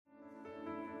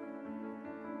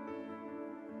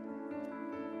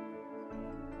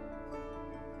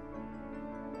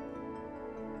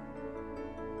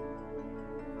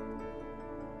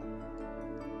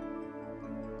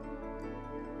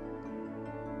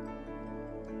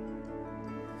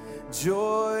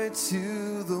Joy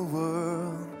to the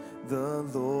world, the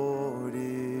Lord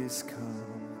is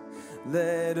come.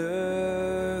 Let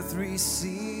earth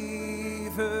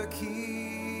receive her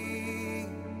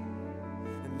King,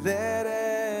 and let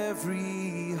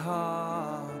every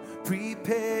heart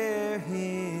prepare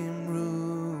him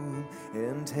room.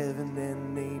 And heaven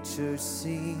and nature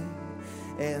sing,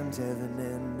 and heaven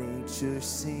and nature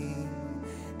sing,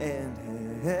 and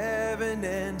heaven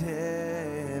and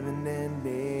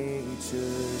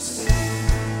nature sing.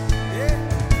 Yeah.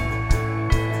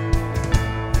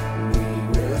 We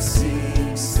will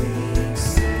sing, sing,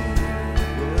 sing.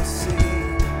 We'll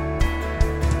sing.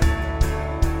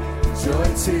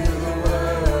 Joy to the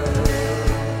world.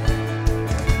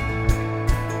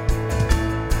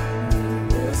 We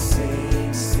will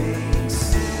sing, sing,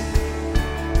 sing.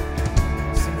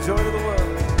 Sing joy to the world.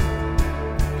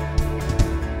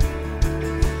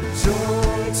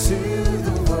 Joy to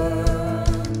the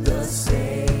world, the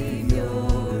Savior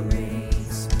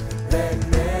reigns. Let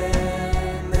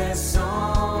men their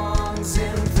songs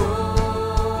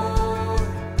implore,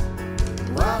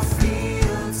 while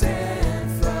fields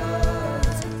and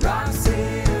floods, rocks,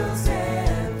 hills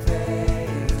and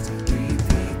plains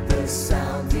repeat the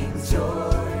sounding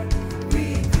joy,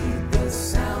 repeat the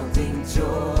sounding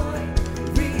joy.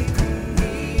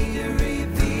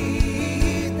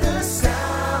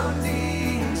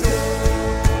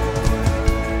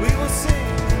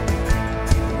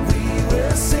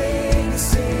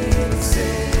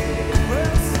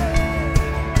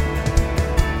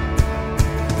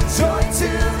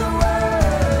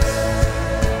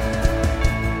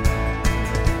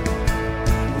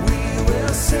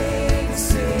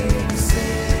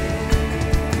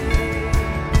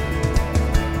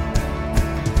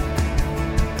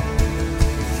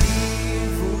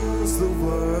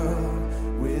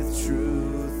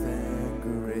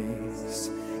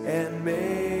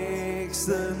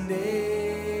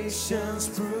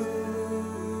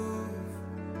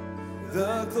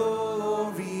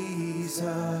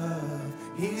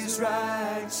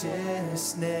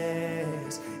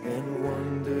 Righteousness and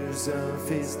wonders of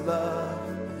his love,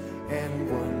 and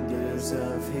wonders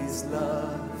of his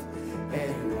love,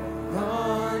 and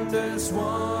wonders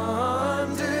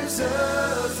of his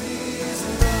love.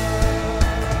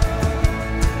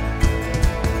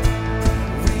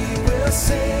 We will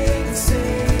sing,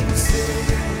 sing,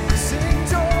 sing, sing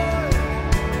joy,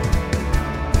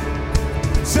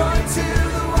 joy to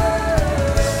the world.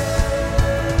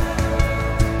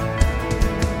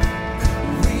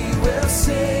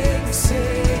 Sing,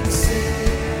 sing,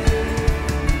 sing.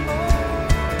 Oh.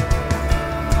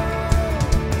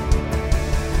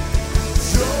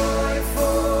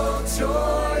 Joyful,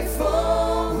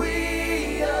 joyful,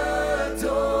 we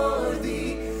adore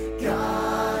thee,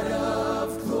 God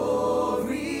of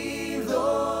glory,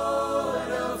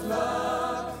 Lord of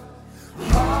love.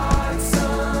 Hearts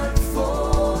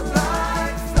unfold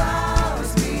like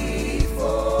flowers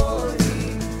before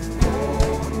thee,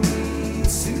 hold me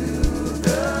to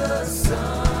the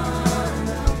Son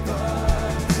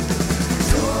above.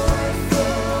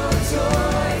 Joyful,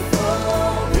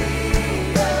 joyful, we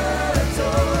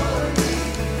adore thee,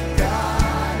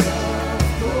 God of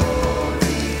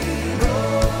glory,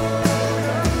 Lord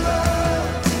of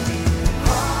love.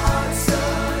 Hearts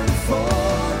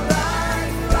unfold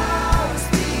like flowers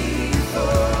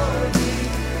before thee,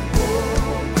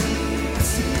 hold me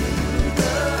to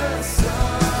the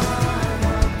Son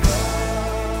above.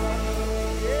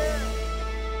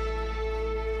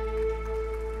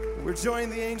 We're joining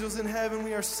the angels in heaven.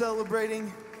 We are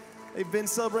celebrating. They've been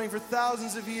celebrating for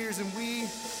thousands of years, and we are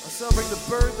celebrating the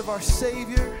birth of our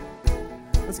Savior.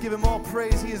 Let's give him all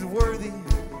praise. He is worthy,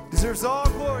 deserves all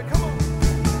glory. Come on.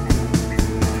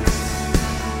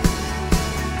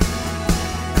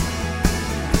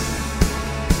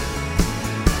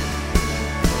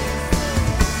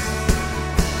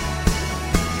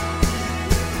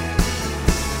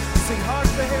 Sing, hark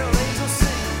the herald angels sing.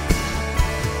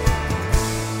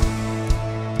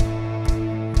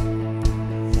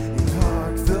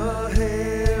 Hark the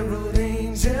herald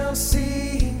angels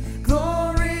sing,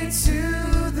 glory to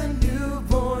the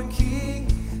newborn King.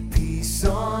 Peace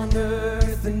on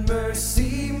earth and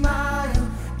mercy mild,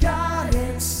 God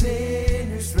and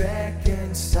sinners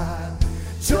reconciled.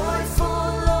 Joyful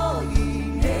all ye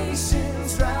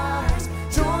nations rise,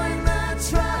 join the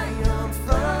triumph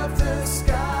of the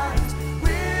skies.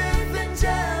 With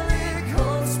angelic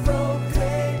hosts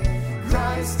proclaim,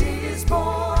 Christ is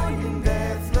born in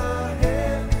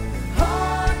Bethlehem.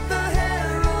 Hark the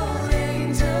herald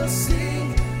angels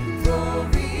sing,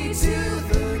 glory to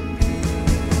the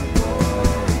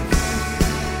newborn King.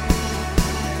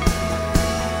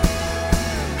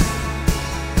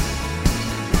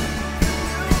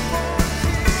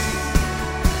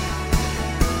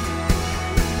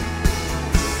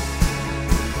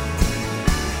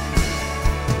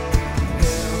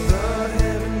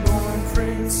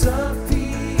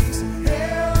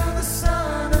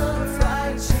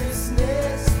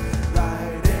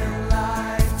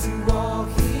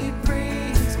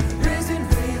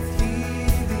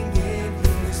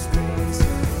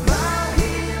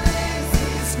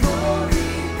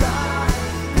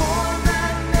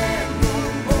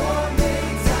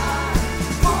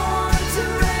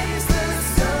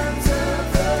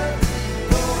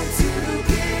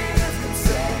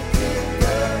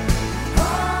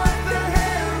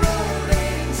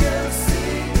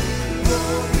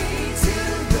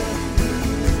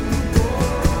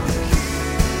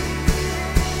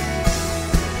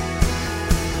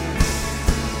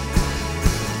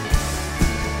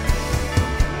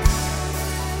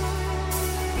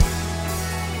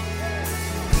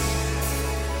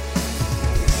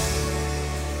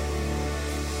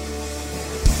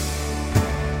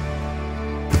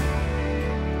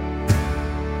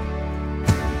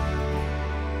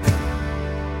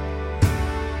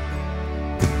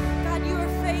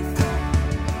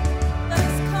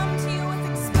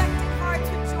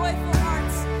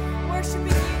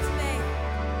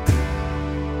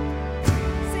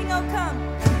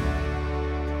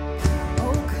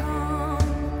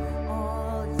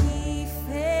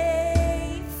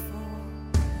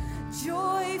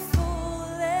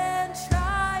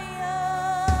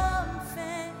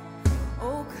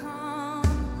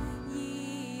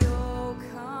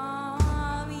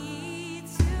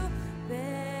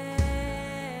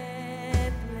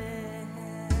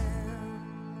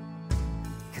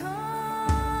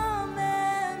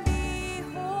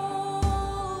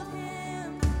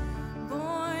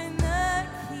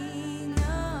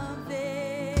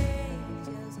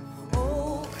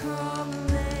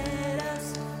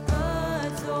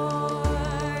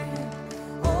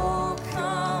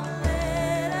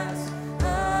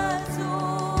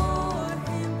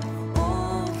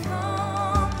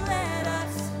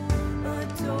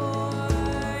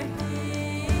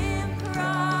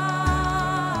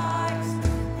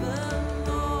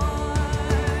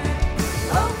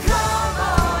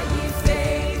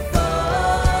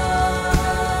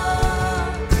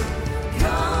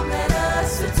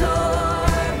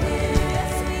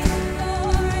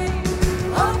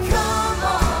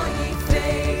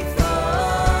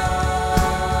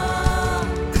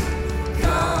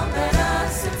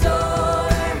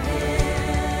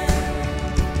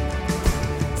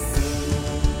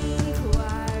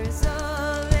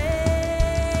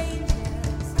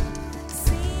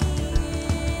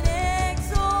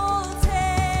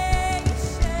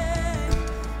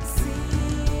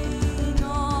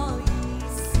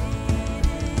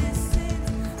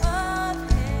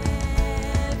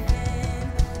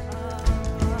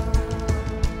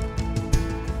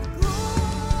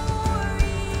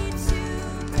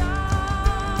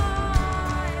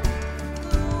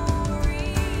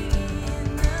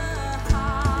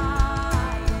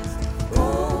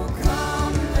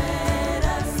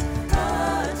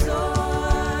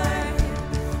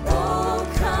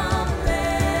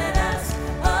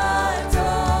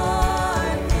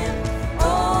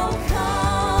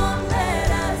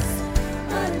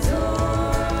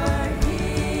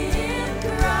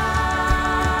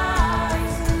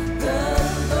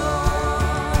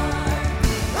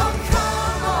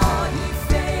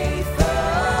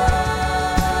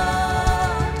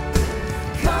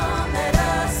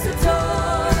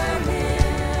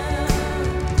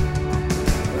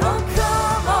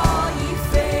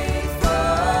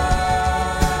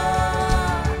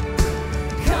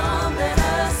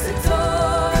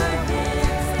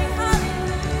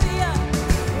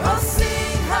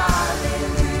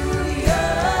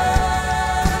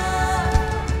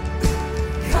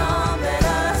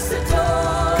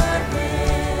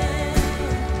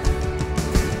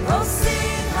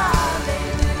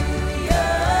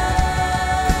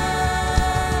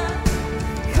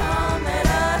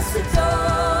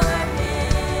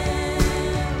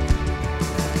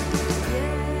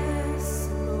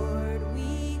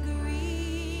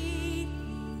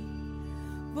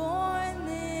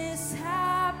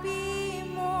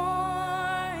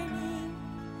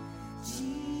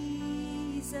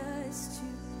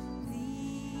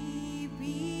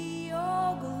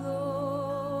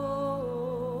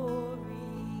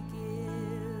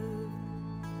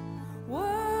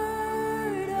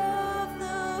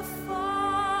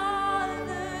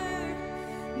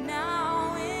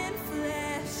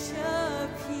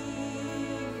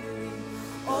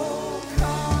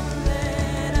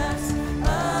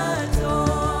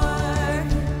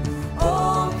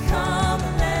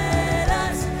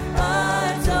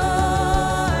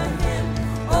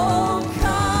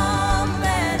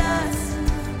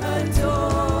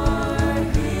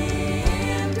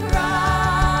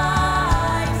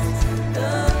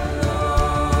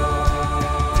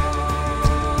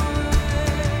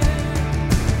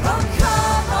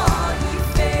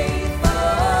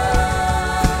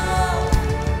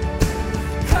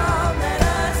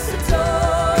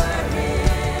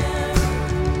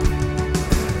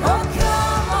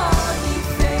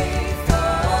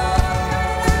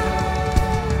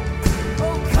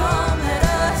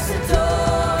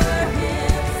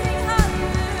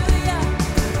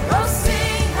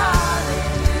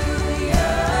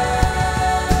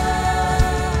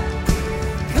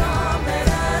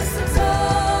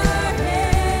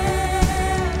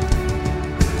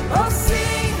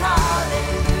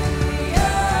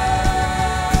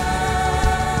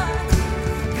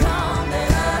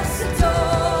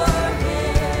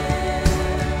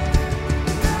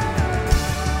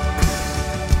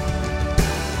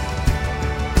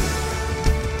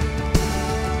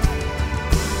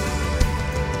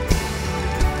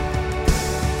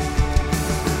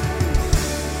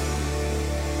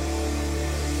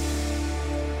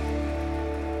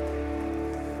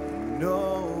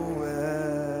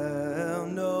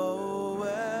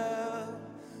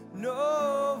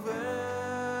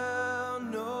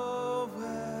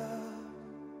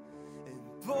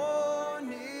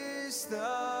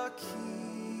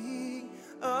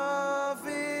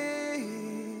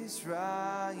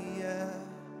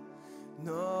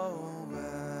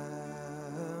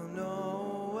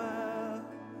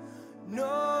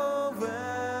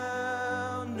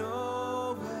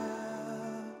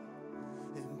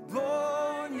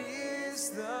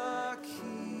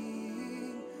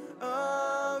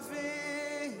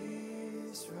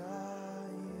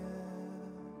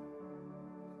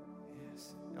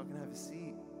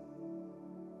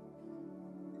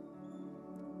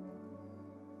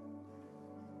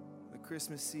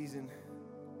 Christmas season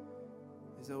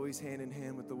is always hand in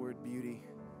hand with the word beauty.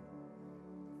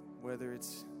 Whether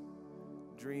it's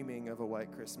dreaming of a white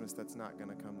Christmas that's not going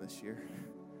to come this year,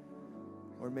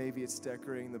 or maybe it's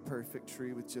decorating the perfect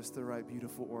tree with just the right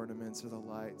beautiful ornaments or the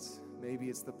lights. Maybe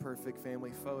it's the perfect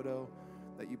family photo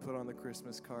that you put on the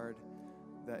Christmas card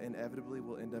that inevitably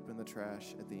will end up in the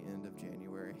trash at the end of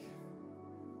January.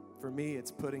 For me,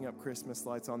 it's putting up Christmas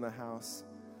lights on the house,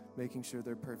 making sure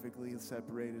they're perfectly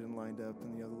separated and lined up,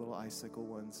 and the other little icicle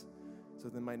ones, so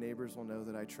then my neighbors will know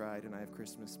that I tried and I have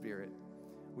Christmas spirit.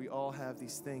 We all have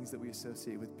these things that we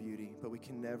associate with beauty, but we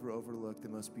can never overlook the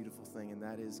most beautiful thing, and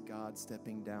that is God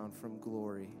stepping down from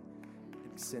glory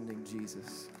and sending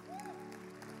Jesus,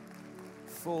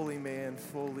 fully man,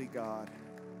 fully God,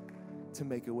 to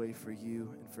make a way for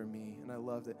you and for me. And I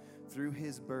love that through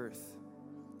his birth,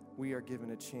 we are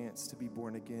given a chance to be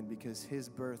born again, because his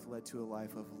birth led to a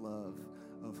life of love,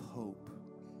 of hope.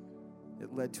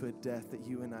 It led to a death that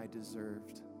you and I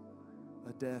deserved,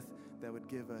 a death that would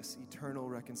give us eternal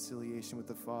reconciliation with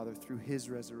the Father through his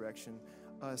resurrection,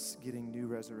 us getting new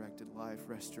resurrected life,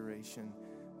 restoration.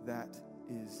 That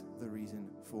is the reason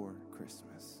for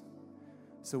Christmas.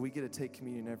 So we get to take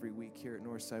communion every week here at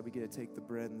Northside. We get to take the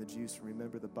bread and the juice and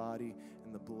remember the body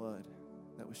and the blood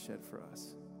that was shed for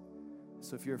us.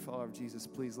 So if you're a follower of Jesus,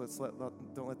 please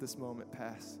don't let this moment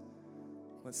pass.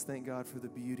 Let's thank God for the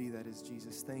beauty that is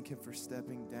Jesus. Thank him for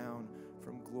stepping down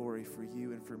from glory for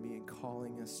you and for me and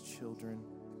calling us children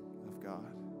of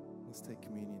God. Let's take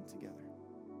communion together.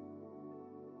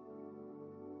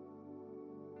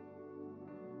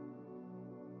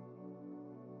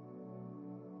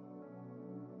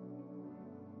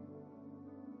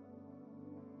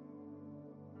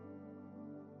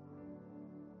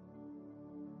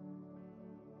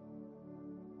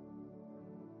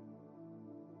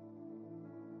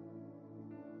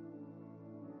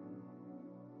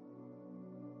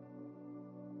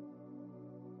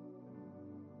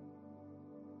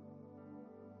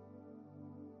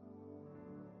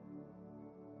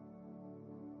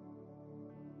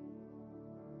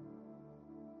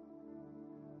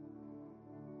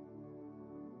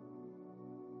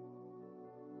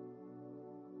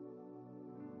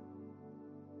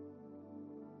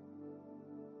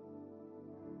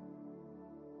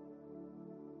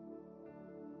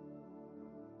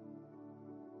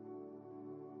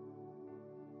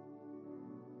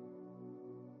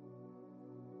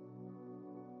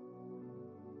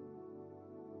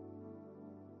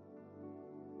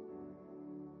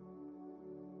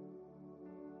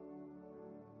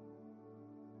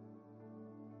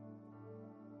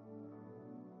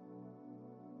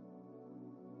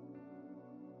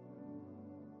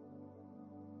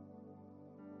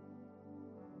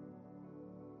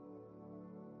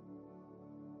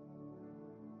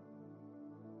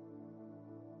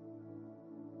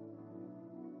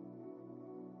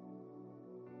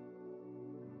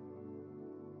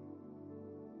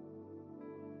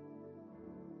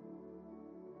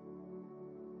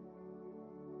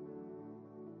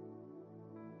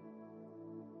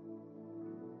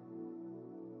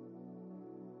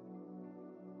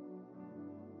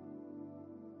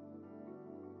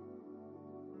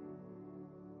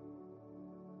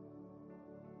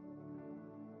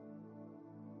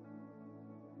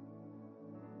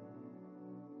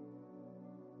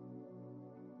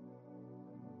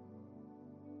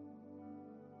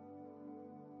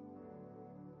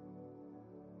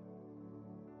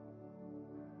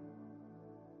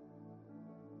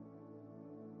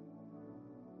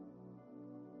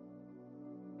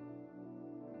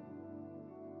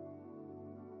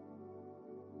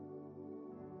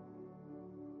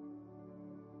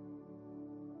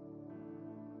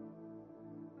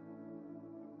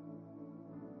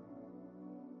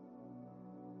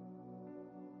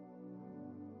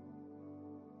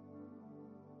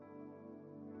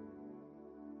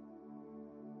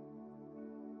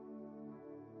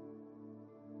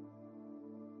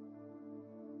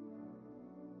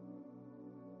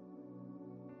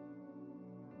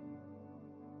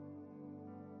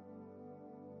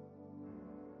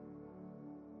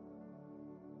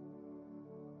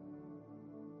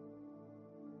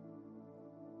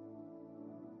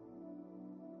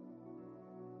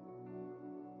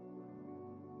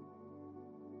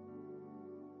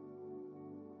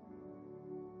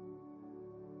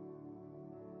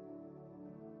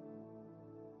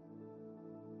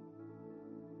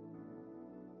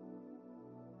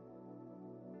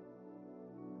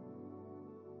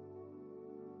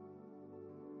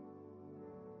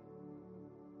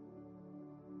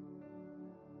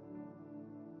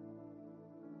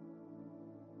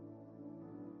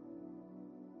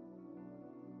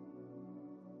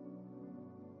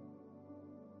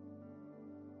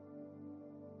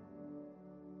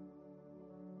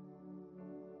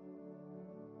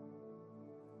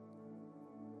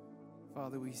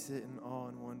 Father, we sit in awe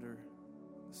and wonder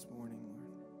this morning,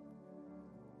 Lord.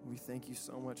 We thank you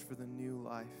so much for the new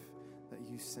life that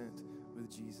you sent with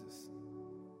Jesus.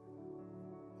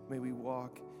 May we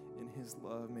walk in his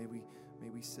love. May we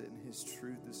sit in his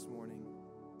truth this morning.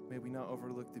 May we not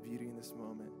overlook the beauty in this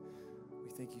moment. We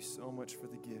thank you so much for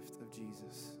the gift of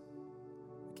Jesus.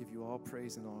 We give you all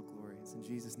praise and all glory. It's in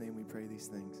Jesus' name we pray these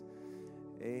things.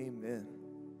 Amen.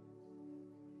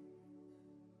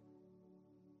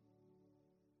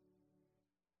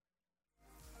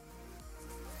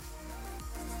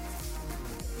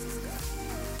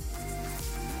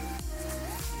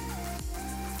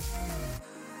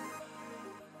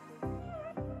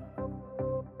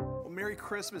 Merry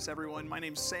Christmas, everyone. My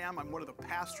name's Sam. I'm one of the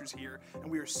pastors here, and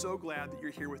we are so glad that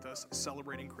you're here with us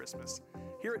celebrating Christmas.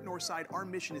 Here at Northside, our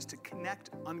mission is to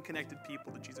connect unconnected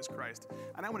people to Jesus Christ,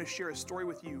 and I want to share a story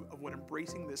with you of what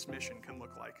embracing this mission can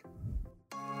look like.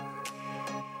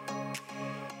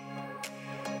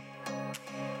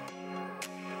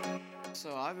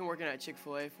 So I've been working at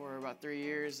Chick-fil-A for about 3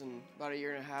 years, and about a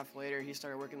year and a half later, he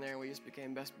started working there, and we just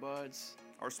became best buds.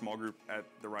 Our small group at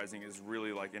The Rising is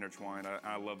really intertwined.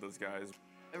 I love those guys.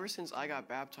 Ever since I got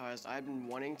baptized, I've been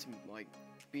wanting to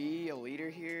be a leader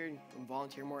here and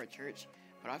volunteer more at church,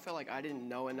 but I felt like I didn't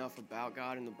know enough about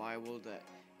God and the Bible that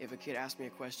if a kid asked me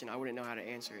a question, I wouldn't know how to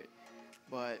answer it.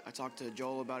 But I talked to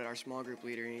Joel about it, our small group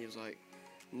leader, and he was like,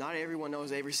 not everyone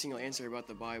knows every single answer about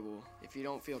the Bible. If you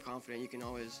don't feel confident, you can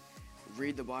always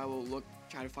read the Bible,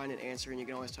 try to find an answer, and you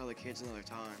can always tell the kids another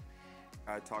time.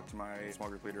 I talked to my small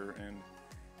group leader, and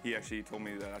he actually told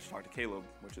me that I should talk to Caleb,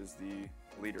 which is the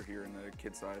leader here in the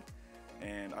kids side.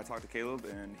 And I talked to Caleb,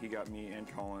 and he got me and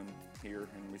Colin here,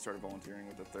 and we started volunteering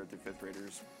with the 3rd through 5th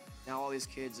graders. Now all these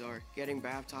kids are getting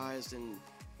baptized and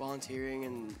volunteering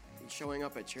and showing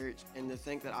up at church, and to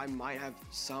think that I might have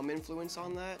some influence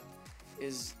on that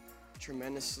is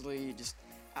tremendously just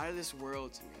out of this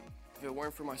world to me. If it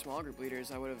weren't for my small group leaders,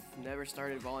 I would have never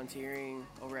started volunteering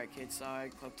over at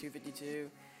Kidside, Club 252.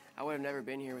 I would have never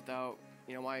been here without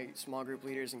my small group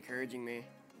leaders encouraging me.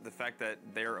 The fact that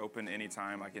they're open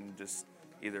anytime, I can just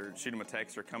either shoot them a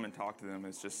text or come and talk to them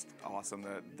is just awesome,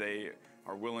 that they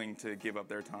are willing to give up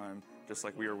their time, just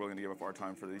like we are willing to give up our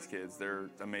time for these kids. They're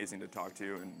amazing to talk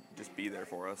to and just be there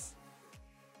for us.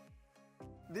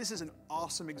 This is an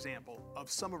awesome example of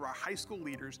some of our high school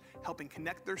leaders helping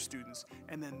connect their students,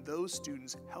 and then those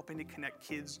students helping to connect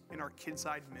kids in our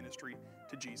Kidside ministry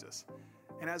to Jesus.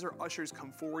 And as our ushers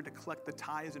come forward to collect the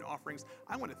tithes and offerings,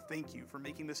 I want to thank you for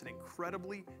making this an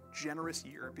incredibly generous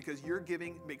year, because your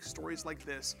giving makes stories like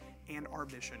this and our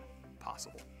mission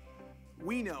possible.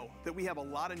 We know that we have a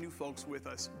lot of new folks with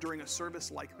us during a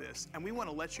service like this, and we want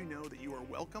to let you know that you are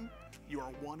welcome, you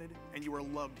are wanted, and you are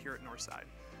loved here at Northside.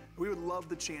 We would love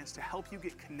the chance to help you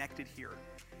get connected here.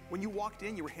 When you walked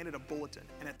in, you were handed a bulletin,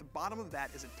 and at the bottom of that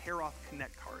is a tear-off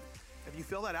Connect card. If you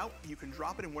fill that out, you can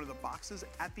drop it in one of the boxes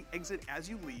at the exit as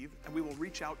you leave, and we will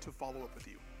reach out to follow up with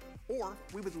you. Or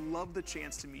we would love the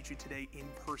chance to meet you today in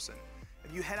person.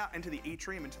 If you head out into the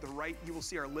atrium and to the right, you will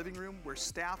see our living room where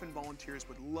staff and volunteers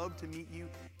would love to meet you,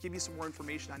 give you some more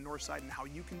information on Northside and how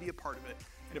you can be a part of it.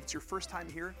 And if it's your first time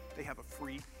here, they have a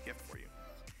free gift for you.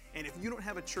 And if you don't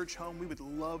have a church home, we would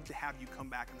love to have you come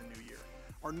back in the new year.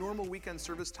 Our normal weekend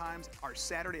service times are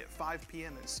Saturday at 5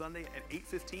 p.m. and Sunday at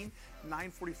 8:15,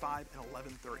 9:45, and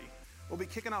 11:30. We'll be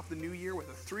kicking off the new year with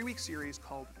a 3-week series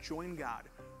called Join God,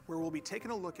 where we'll be taking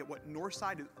a look at what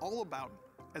Northside is all about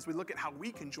as we look at how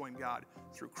we can join God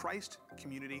through Christ,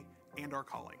 community, and our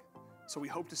calling. So we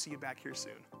hope to see you back here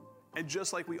soon. And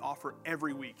just like we offer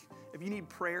every week, if you need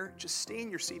prayer, just stay in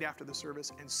your seat after the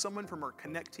service and someone from our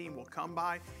Connect team will come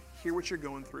by, hear what you're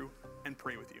going through, and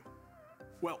pray with you.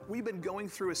 Well, we've been going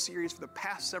through a series for the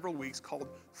past several weeks called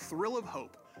Thrill of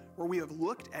Hope, where we have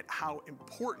looked at how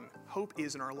important hope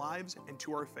is in our lives and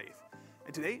to our faith.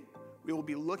 And today, we will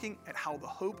be looking at how the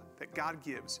hope that God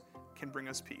gives can bring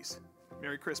us peace.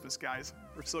 Merry Christmas, guys.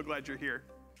 We're so glad you're here.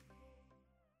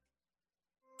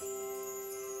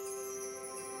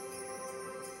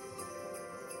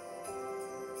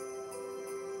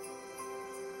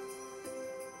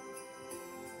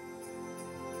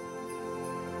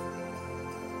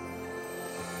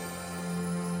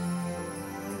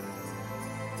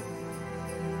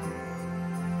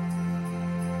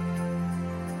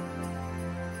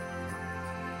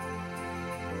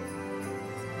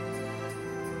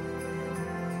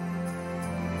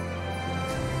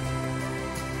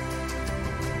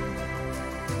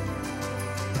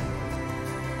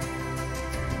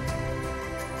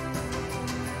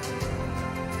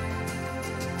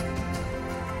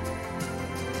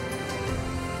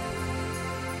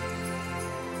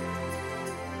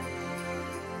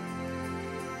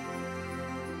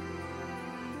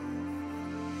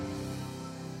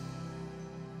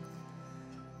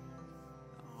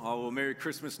 Oh, well, Merry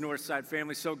Christmas, Northside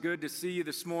family. So good to see you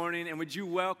this morning. And would you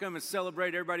welcome and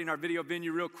celebrate everybody in our video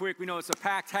venue real quick? We know it's a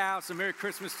packed house, so Merry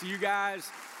Christmas to you guys.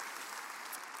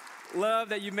 Love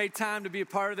that you made time to be a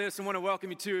part of this. I want to welcome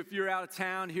you too. If you're out of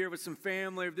town here with some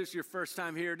family, if this is your first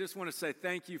time here, just want to say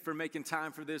thank you for making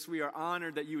time for this. We are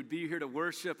honored that you would be here to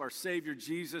worship our Savior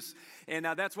Jesus. And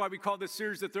that's why we call this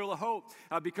series The Thrill of Hope,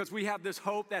 because we have this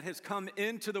hope that has come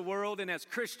into the world. And as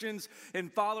Christians and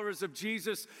followers of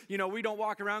Jesus, you know, we don't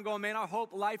walk around going, man, I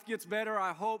hope life gets better.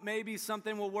 I hope maybe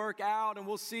something will work out and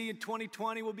we'll see in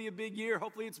 2020 will be a big year.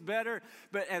 Hopefully it's better.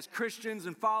 But as Christians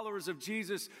and followers of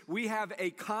Jesus, we have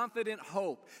a confident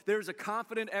hope. There's a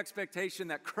confident expectation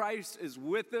that Christ is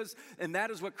with us, and that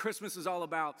is what Christmas is all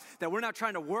about. That we're not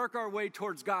trying to work our way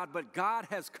towards God, but God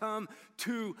has come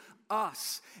to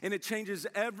us, and it changes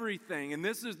everything. And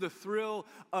this is the thrill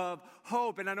of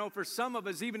hope. And I know for some of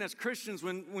us, even as Christians,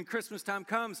 when Christmas time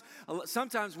comes,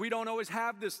 sometimes we don't always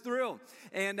have this thrill.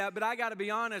 And but I got to be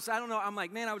honest, I don't know, I'm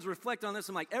like, man, I was reflecting on this.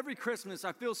 I'm like, every Christmas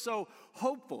I feel so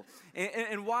hopeful.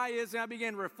 And why is it? I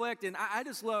began to reflect, and I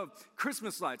just love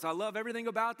Christmas lights. I love everything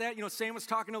about that. You know, Sam was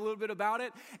talking a little bit about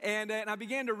it, and I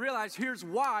began to realize here's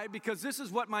why, because this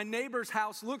is what my neighbor's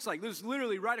house looks like. This is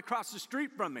literally right across the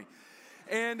street from me.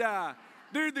 And,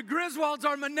 dude, the Griswolds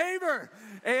are my neighbor.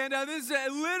 And this is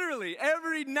literally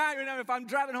every night. If I'm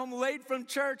driving home late from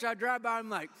church, I drive by, I'm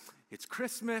like, it's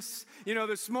Christmas. You know,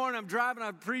 this morning I'm driving,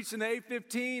 I'm preaching the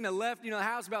 8:15. I left, the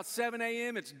house about 7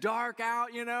 a.m. It's dark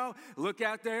out, Look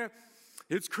out there.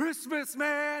 It's Christmas,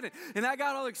 man. And I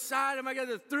got all excited. I got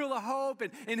the thrill of hope.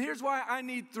 And here's why I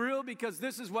need thrill, because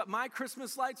this is what my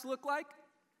Christmas lights look like.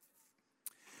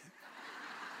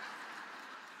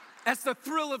 That's the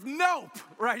thrill of nope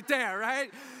right there, right?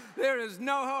 There is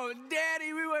no hope.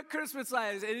 Daddy, we want Christmas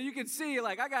lights. And you can see,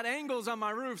 like, I got angles on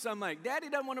my roof. So I'm like, Daddy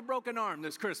doesn't want a broken arm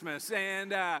this Christmas.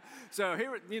 And so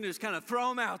here, just kind of throw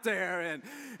them out there. And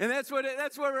that's where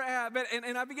we're at. But,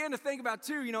 and I began to think about,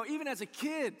 too, even as a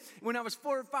kid, when I was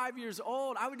 4 or 5 years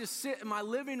old, I would just sit in my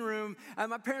living room.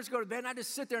 And my parents go to bed, and I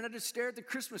just sit there, and I just stare at the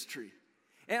Christmas tree.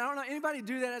 And I don't know, anybody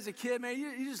do that as a kid, man?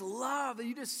 You just love that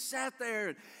you just sat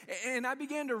there. And I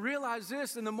began to realize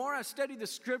this, and the more I studied the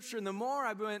scripture, and the more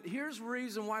I went, here's the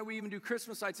reason why we even do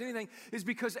Christmas lights, anything, is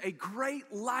because a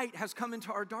great light has come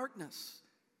into our darkness.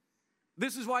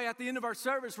 This is why at the end of our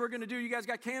service, we're going to do, you guys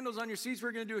got candles on your seats,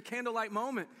 we're going to do a candlelight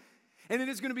moment. And it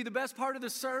is going to be the best part of the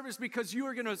service, because you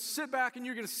are going to sit back and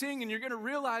you're going to sing, and you're going to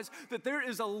realize that there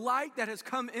is a light that has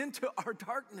come into our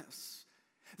darkness.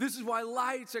 This is why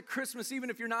lights at Christmas, even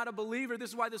if you're not a believer, this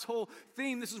is why this whole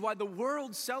theme, this is why the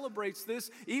world celebrates this,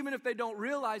 even if they don't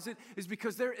realize it, is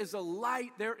because there is a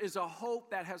light, there is a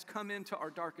hope that has come into our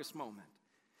darkest moment.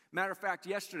 Matter of fact,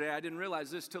 yesterday, I didn't realize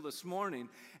this till this morning,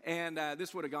 and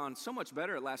this would have gone so much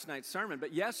better at last night's sermon,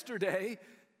 but yesterday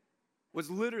was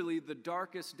literally the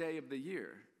darkest day of the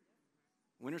year,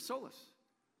 Winter Solstice.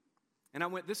 And I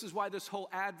went, this is why this whole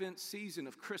Advent season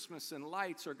of Christmas and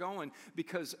lights are going,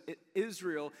 because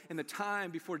Israel, in the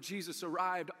time before Jesus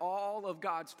arrived, all of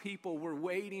God's people were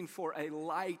waiting for a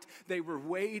light. They were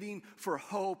waiting for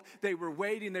hope. They were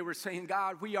waiting. They were saying,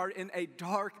 God, we are in a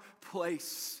dark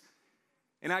place.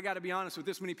 And I got to be honest with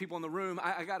this many people in the room,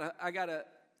 I gotta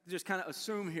just kind of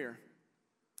assume here,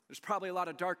 there's probably a lot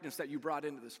of darkness that you brought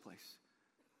into this place.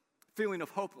 Feeling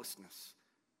of hopelessness.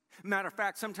 Matter of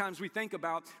fact, sometimes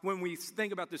when we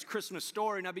think about this Christmas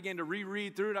story, and I began to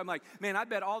reread through it, I'm like, man, I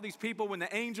bet all these people, when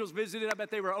the angels visited, I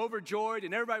bet they were overjoyed,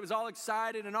 and everybody was all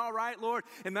excited, and all right, Lord.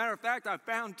 And matter of fact, I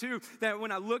found, too, that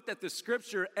when I looked at the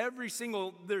scripture,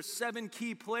 there's 7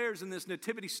 key players in this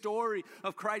nativity story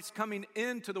of Christ coming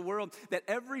into the world, that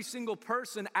every single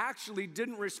person actually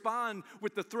didn't respond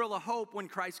with the thrill of hope when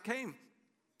Christ came.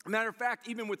 Matter of fact,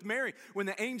 even with Mary, when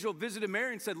the angel visited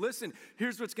Mary and said, listen,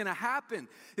 here's what's going to happen.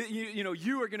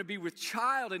 You are going to be with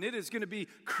child, and it is going to be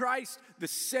Christ the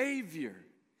Savior.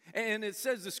 And it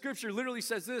says, the scripture literally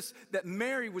says this, that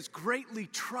Mary was greatly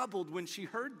troubled when she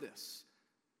heard this.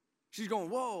 She's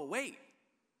going, whoa, wait.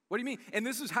 What do you mean? And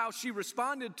this is how she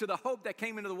responded to the hope that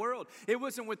came into the world. It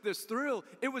wasn't with this thrill.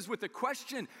 It was with the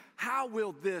question, how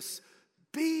will this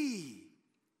be?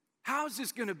 How is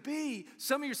this going to be?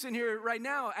 Some of you are sitting here right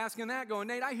now asking that, going,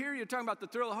 Nate, I hear you talking about the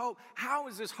thrill of hope. How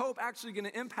is this hope actually going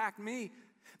to impact me?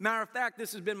 Matter of fact,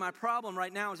 this has been my problem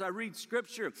right now as I read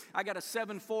scripture. I got a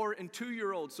 7, 4, and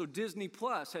 2-year-old, so Disney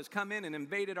Plus has come in and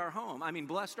invaded our home.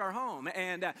 Blessed our home.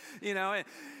 And, and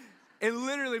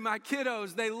literally my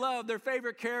kiddos, they love their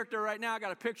favorite character right now. I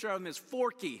got a picture of him as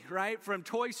Forky, right, from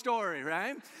Toy Story,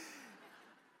 right?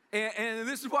 And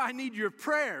this is why I need your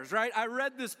prayers, right? I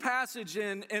read this passage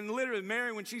and literally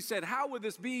Mary, when she said, how would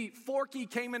this be? Forky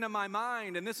came into my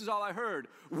mind, and this is all I heard.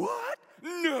 What?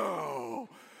 No.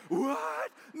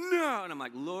 What? No. And I'm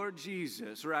like, Lord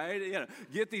Jesus, right? You know,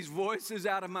 get these voices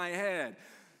out of my head.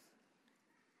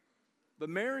 But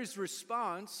Mary's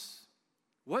response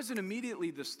wasn't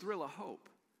immediately this thrill of hope.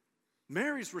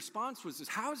 Mary's response was this,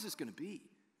 how is this going to be?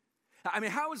 I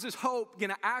mean, how is this hope going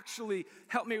to actually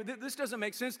help me? This doesn't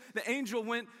make sense. The angel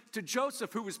went to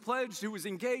Joseph, who was pledged, who was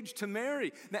engaged to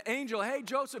Mary. The angel, hey,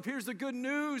 Joseph, here's the good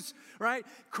news, right?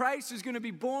 Christ is going to be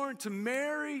born to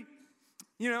Mary.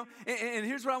 You know, and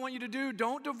here's what I want you to do.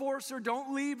 Don't divorce her.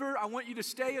 Don't leave her. I want you to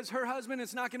stay as her husband.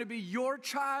 It's not going to be your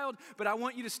child, but I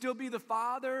want you to still be the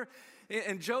father.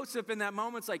 And Joseph in that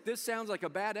moment's like, this sounds like a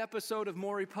bad episode of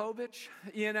Maury Povich,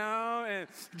 you know? And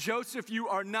Joseph, you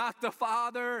are not the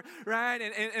father, right?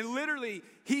 And literally,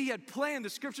 he had planned, the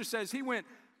scripture says, he went,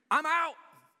 I'm out.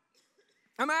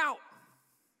 I'm out.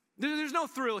 There's no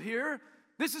thrill here.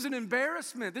 This is an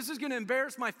embarrassment. This is going to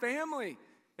embarrass my family.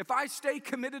 If I stay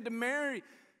committed to Mary,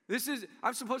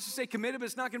 I'm supposed to stay committed, but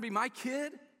it's not going to be my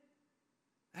kid.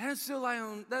 That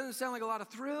doesn't sound like a lot of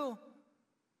thrill.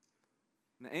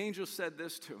 And the angel said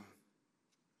this to him.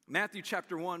 Matthew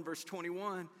chapter 1, verse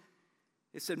 21.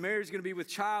 It said, Mary's going to be with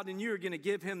child, and you're going to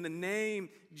give him the name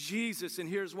Jesus. And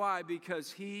here's why.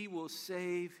 Because he will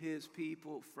save his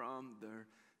people from their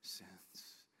sins.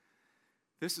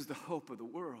 This is the hope of the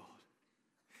world.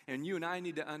 And you and I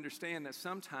need to understand that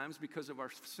sometimes, because of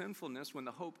our sinfulness, when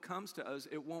the hope comes to us,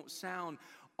 it won't sound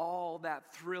all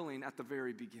that thrilling at the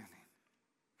very beginning.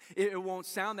 It won't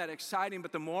sound that exciting,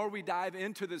 but the more we dive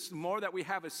into this, the more that we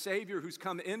have a Savior who's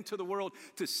come into the world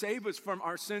to save us from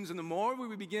our sins, and the more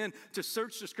we begin to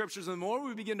search the Scriptures, and the more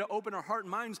we begin to open our heart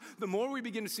and minds, the more we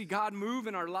begin to see God move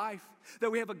in our life,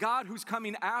 that we have a God who's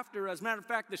coming after us. As a matter of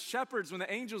fact, the shepherds, when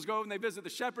the angels go and they visit the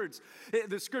shepherds,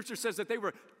 the Scripture says that they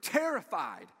were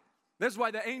terrified. That's why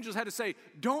the angels had to say,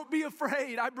 don't be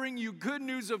afraid, I bring you good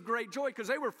news of great joy, because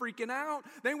they were freaking out.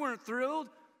 They weren't thrilled.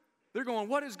 They're going,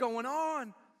 what is going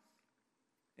on?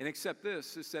 And except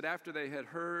this, it said after they had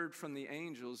heard from the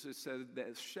angels, it said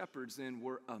that shepherds then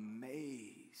were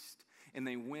amazed. And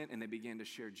they went and they began to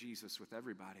share Jesus with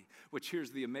everybody. Which here's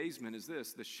the amazement is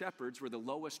this, the shepherds were the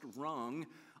lowest rung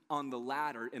on the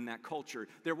ladder in that culture.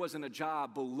 There wasn't a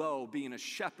job below being a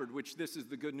shepherd, which this is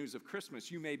the good news of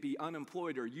Christmas. You may be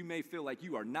unemployed or you may feel like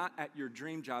you are not at your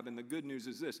dream job. And the good news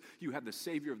is this, you have the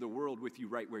Savior of the world with you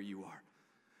right where you are.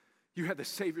 You have the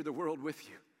Savior of the world with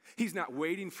you. He's not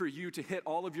waiting for you to hit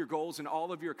all of your goals and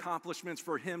all of your accomplishments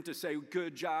for him to say,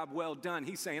 good job, well done.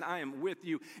 He's saying, I am with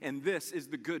you, and this is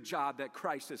the good job that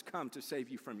Christ has come to save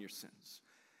you from your sins.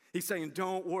 He's saying,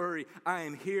 don't worry, I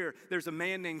am here. There's a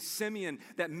man named Simeon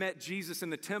that met Jesus in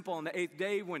the temple on the 8th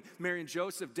day when Mary and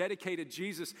Joseph dedicated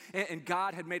Jesus. And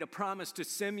God had made a promise to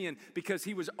Simeon because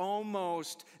he was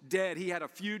almost dead. He had a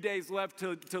few days left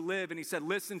to live. And he said,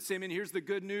 listen, Simeon, here's the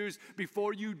good news.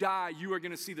 Before you die, you are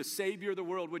going to see the Savior of the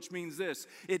world, which means this.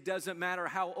 It doesn't matter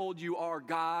how old you are,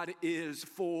 God is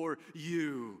for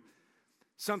you.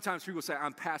 Sometimes people say,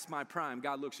 I'm past my prime.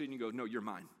 God looks at you and goes, no, you're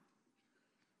mine.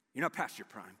 You're not past your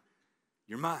prime.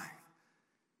 You're mine.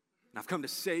 And I've come to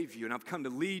save you, and I've come to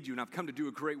lead you, and I've come to do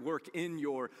a great work in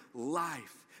your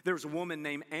life. There was a woman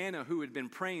named Anna who had been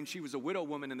praying. She was a widow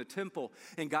woman in the temple,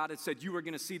 and God had said, you are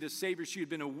going to see the Savior. She had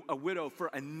been a widow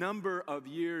for a number of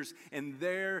years, and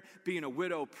there, being a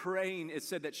widow, praying, it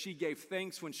said that she gave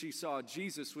thanks when she saw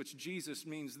Jesus, which Jesus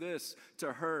means this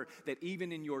to her, that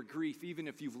even in your grief, even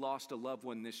if you've lost a loved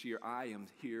one this year, I am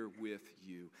here with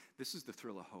you. This is the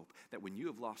thrill of hope, that when you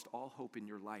have lost all hope in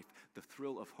your life, the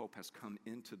thrill of hope has come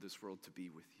into this world to be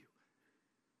with you.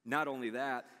 Not only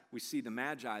that, we see the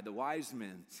Magi, the wise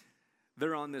men.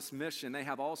 They're on this mission. They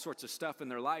have all sorts of stuff in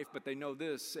their life, but they know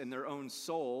this in their own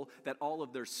soul, that all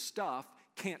of their stuff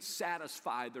can't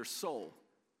satisfy their soul.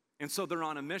 And so they're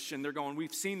on a mission. They're going,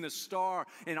 we've seen the star,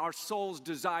 and our souls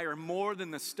desire more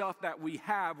than the stuff that we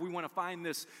have. We want to find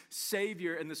this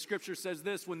Savior. And the scripture says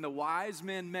this, when the wise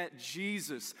men met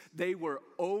Jesus, they were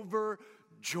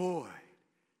overjoyed.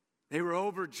 They were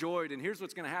overjoyed, and here's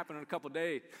what's going to happen in a couple of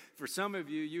days. For some of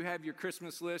you, you have your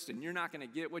Christmas list, and you're not going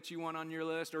to get what you want on your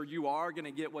list, or you are going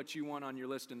to get what you want on your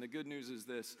list. And the good news is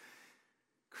this,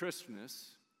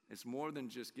 Christmas is more than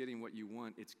just getting what you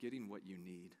want, it's getting what you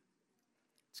need.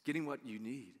 It's getting what you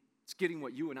need. It's getting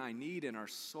what you and I need in our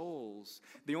souls.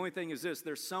 The only thing is this,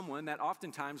 there's someone that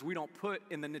oftentimes we don't put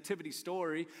in the nativity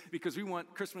story because we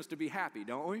want Christmas to be happy,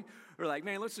 don't we? We're like,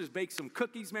 man, let's just bake some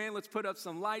cookies, man. Let's put up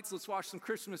some lights. Let's watch some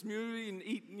Christmas movie and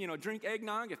eat, drink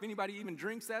eggnog. If anybody even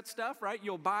drinks that stuff, right?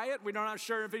 You'll buy it. We're not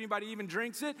sure if anybody even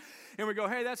drinks it. And we go,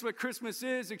 hey, that's what Christmas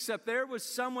is, except there was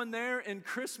someone there in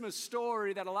Christmas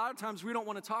story that a lot of times we don't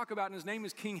want to talk about, and his name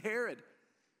is King Herod.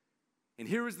 And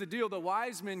here was the deal. The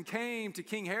wise men came to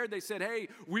King Herod. They said, hey,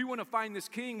 we want to find this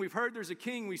king. We've heard there's a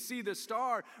king. We see this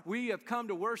star. We have come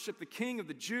to worship the king of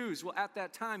the Jews. Well, at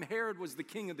that time, Herod was the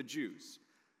king of the Jews.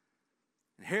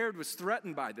 And Herod was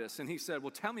threatened by this. And he said, well,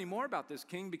 tell me more about this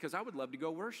king because I would love to go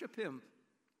worship him.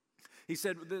 He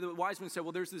said, the wise men said,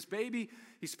 well, there's this baby.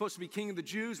 He's supposed to be king of the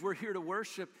Jews. We're here to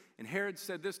worship. And Herod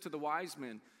said this to the wise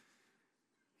men.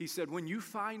 He said, when you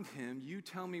find him, you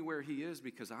tell me where he is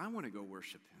because I want to go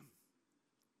worship him.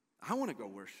 I want to go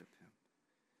worship him.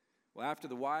 Well, after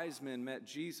the wise men met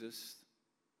Jesus,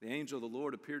 the angel of the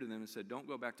Lord appeared to them and said, don't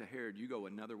go back to Herod. You go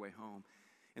another way home.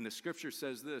 And the scripture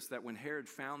says this, that when Herod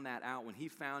found that out, when he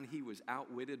found he was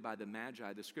outwitted by the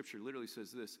Magi, the scripture literally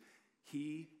says this,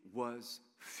 he was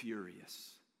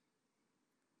furious.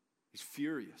 He's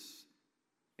furious.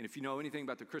 And if you know anything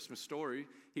about the Christmas story,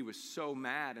 he was so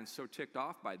mad and so ticked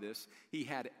off by this, he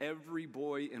had every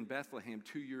boy in Bethlehem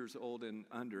 2 years old and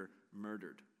under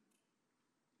murdered.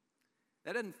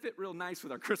 That doesn't fit real nice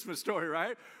with our Christmas story,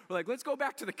 right? We're like, let's go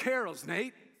back to the carols,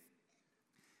 Nate.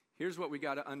 Here's what we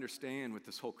got to understand with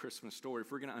this whole Christmas story.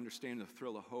 If we're going to understand the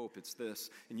thrill of hope, it's this,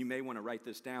 and you may want to write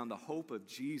this down. The hope of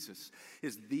Jesus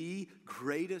is the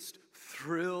greatest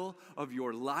thrill of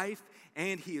your life,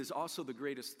 and he is also the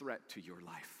greatest threat to your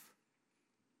life.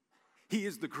 He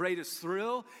is the greatest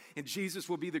thrill, and Jesus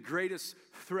will be the greatest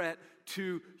threat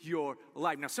to your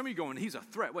life. Now, some of you going, he's a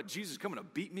threat. What, Jesus coming to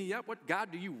beat me up? What God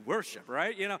do you worship,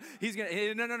 right? He's going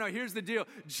to, no. Here's the deal.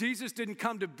 Jesus didn't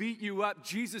come to beat you up.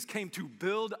 Jesus came to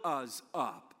build us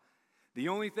up. The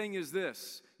only thing is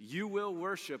this, you will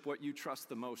worship what you trust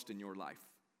the most in your life.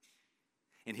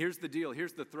 And here's the deal.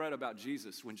 Here's the threat about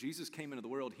Jesus. When Jesus came into the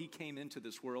world, he came into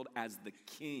this world as the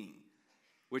king.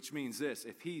 Which means this,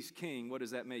 if he's king, what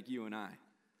does that make you and I?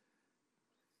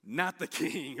 Not the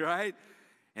king, right?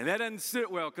 And that doesn't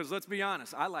sit well, because let's be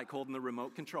honest, I like holding the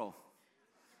remote control,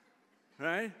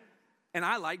 right? And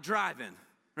I like driving,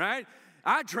 right?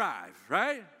 I drive,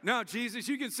 right? No, Jesus,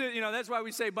 you can sit, that's why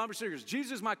we say bumper stickers.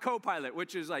 Jesus is my co-pilot,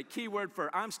 which is like keyword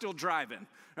for I'm still driving,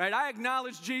 right? I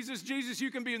acknowledge Jesus. Jesus,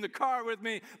 you can be in the car with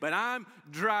me, but I'm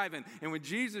driving. And when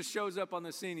Jesus shows up on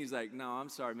the scene, he's like, no, I'm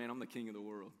sorry, man, I'm the king of the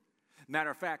world.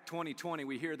 Matter of fact, 2020,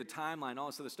 we hear the timeline, all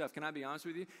this other stuff. Can I be honest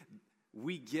with you?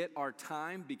 We get our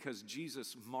time because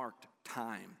Jesus marked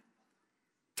time.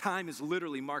 Time is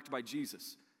literally marked by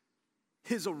Jesus.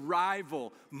 His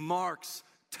arrival marks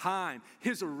time.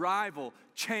 His arrival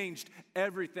changed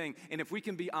everything. And if we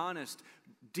can be honest,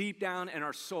 deep down in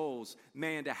our souls,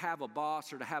 man, to have a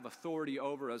boss or to have authority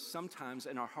over us, sometimes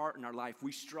in our heart and our life,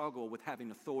 we struggle with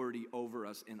having authority over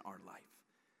us in our life.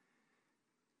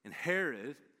 And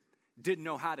Herod didn't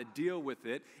know how to deal with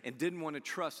it and didn't want to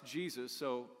trust Jesus,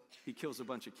 so he kills a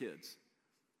bunch of kids.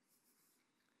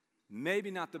 Maybe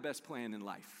not the best plan in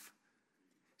life.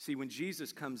 See, when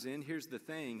Jesus comes in, here's the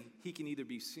thing. He can either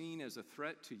be seen as a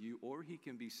threat to you or he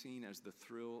can be seen as the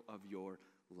thrill of your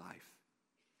life.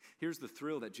 Here's the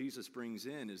thrill that Jesus brings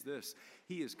in is this.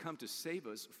 He has come to save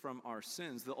us from our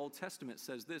sins. The Old Testament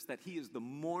says this, that he is the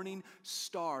morning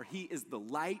star. He is the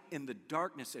light in the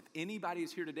darkness. If anybody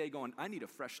is here today going, I need a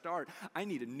fresh start, I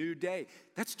need a new day,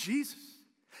 that's Jesus.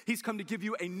 He's come to give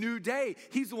you a new day.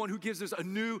 He's the one who gives us a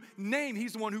new name.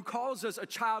 He's the one who calls us a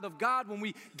child of God. When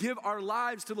we give our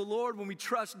lives to the Lord, when we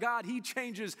trust God, he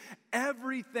changes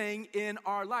everything in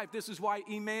our life. This is why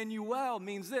Emmanuel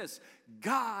means this,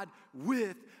 God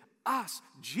with us.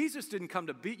 Jesus didn't come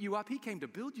to beat you up. He came to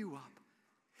build you up.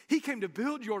 He came to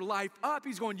build your life up.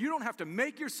 He's going, you don't have to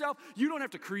make yourself. You don't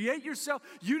have to create yourself.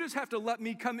 You just have to let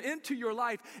me come into your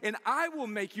life, and I will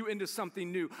make you into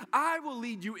something new. I will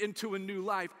lead you into a new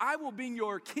life. I will be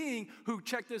your king who,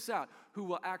 check this out, who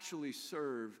will actually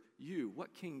serve you.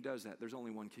 What king does that? There's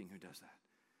only one king who does that.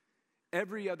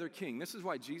 Every other king. This is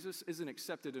why Jesus isn't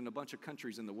accepted in a bunch of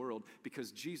countries in the world,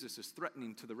 because Jesus is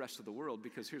threatening to the rest of the world,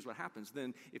 because here's what happens.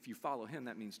 Then if you follow him,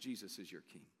 that means Jesus is your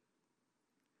king.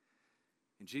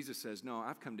 And Jesus says, no,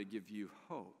 I've come to give you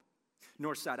hope.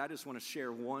 Northside, I just want to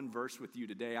share one verse with you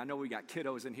today. I know we got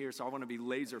kiddos in here, so I want to be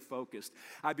laser focused.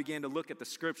 I began to look at the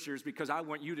scriptures because I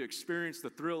want you to experience the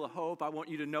thrill of hope. I want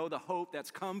you to know the hope that's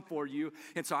come for you.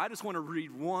 And so I just want to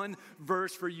read one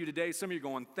verse for you today. Some of you are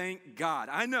going, thank God.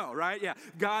 I know, right? Yeah,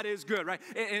 God is good, right?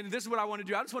 And this is what I want to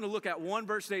do. I just want to look at one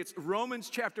verse today. It's Romans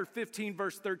chapter 15,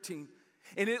 verse 13.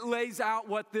 And it lays out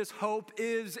what this hope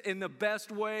is in the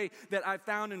best way that I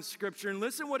found in Scripture. And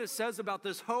listen what it says about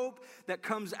this hope that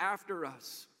comes after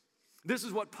us. This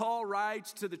is what Paul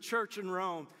writes to the church in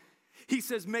Rome. He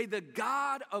says, may the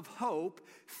God of hope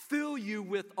fill you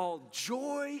with all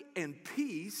joy and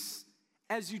peace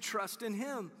as you trust in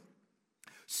him,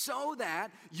 so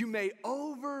that you may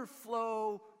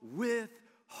overflow with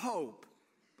hope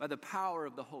by the power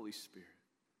of the Holy Spirit.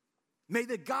 May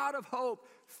the God of hope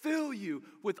fill you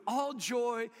with all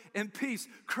joy and peace.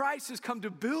 Christ has come to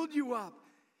build you up.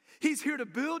 He's here to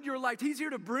build your life. He's here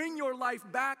to bring your life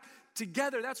back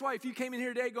together. That's why if you came in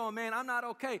here today going, man, I'm not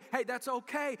okay. Hey, that's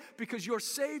okay, because your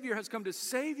Savior has come to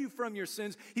save you from your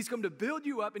sins. He's come to build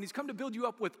you up, and he's come to build you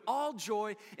up with all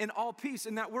joy and all peace.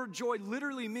 And that word joy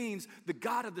literally means the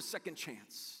God of the second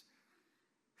chance.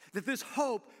 That this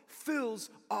hope fills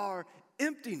our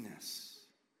emptiness.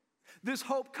 This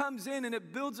hope comes in and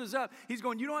it builds us up. He's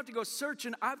going, you don't have to go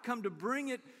searching. I've come to bring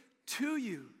it to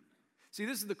you. See,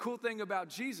 this is the cool thing about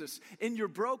Jesus. In your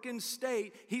broken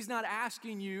state, he's not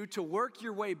asking you to work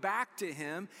your way back to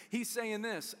him. He's saying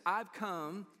this, I've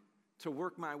come to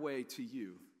work my way to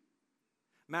you.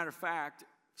 Matter of fact,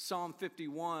 Psalm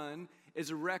 51 is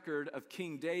a record of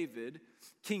King David.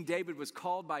 King David was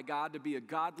called by God to be a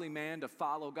godly man, to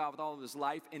follow God with all of his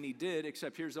life, and he did,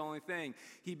 except here's the only thing.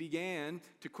 He began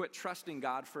to quit trusting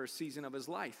God for a season of his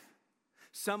life.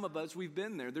 Some of us, we've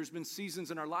been there. There's been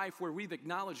seasons in our life where we've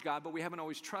acknowledged God, but we haven't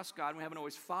always trusted God, and we haven't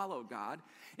always followed God.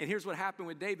 And here's what happened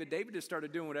with David. David just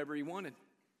started doing whatever he wanted.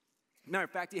 Matter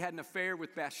of fact, he had an affair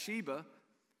with Bathsheba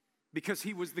because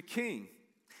he was the king.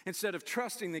 Instead of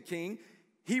trusting the king,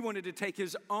 he wanted to take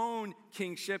his own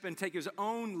kingship and take his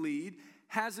own lead,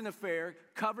 has an affair,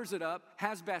 covers it up,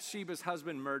 has Bathsheba's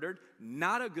husband murdered.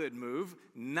 Not a good move,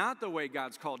 not the way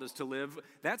God's called us to live.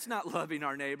 That's not loving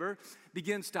our neighbor.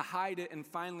 Begins to hide it, and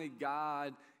finally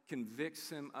God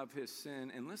convicts him of his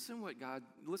sin. And listen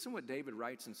what David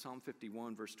writes in Psalm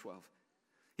 51, verse 12.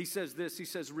 He says this, he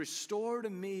says, restore to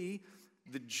me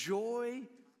the joy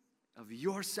of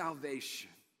your salvation,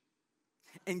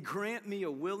 and grant me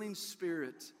a willing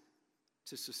spirit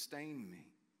to sustain me.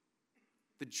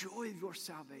 The joy of your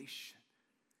salvation.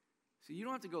 See, you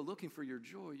don't have to go looking for your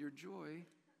joy. Your joy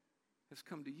has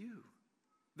come to you.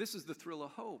 This is the thrill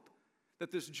of hope.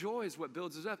 That this joy is what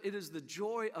builds us up. It is the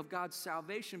joy of God's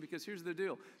salvation, because here's the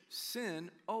deal.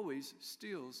 Sin always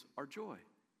steals our joy.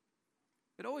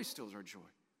 It always steals our joy.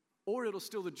 Or it'll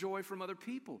steal the joy from other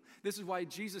people. This is why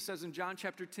Jesus says in John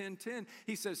chapter 10:10,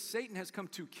 he says, Satan has come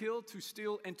to kill, to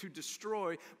steal, and to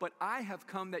destroy, but I have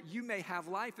come that you may have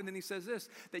life. And then he says this,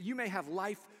 that you may have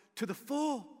life to the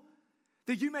full.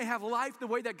 That you may have life the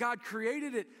way that God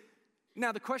created it.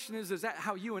 Now the question is that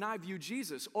how you and I view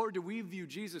Jesus? Or do we view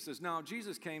Jesus as, no,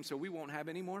 Jesus came so we won't have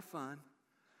any more fun,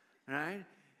 right?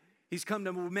 He's come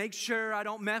to make sure I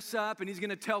don't mess up, and he's going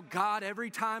to tell God every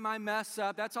time I mess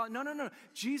up. That's all. No.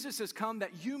 Jesus has come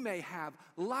that you may have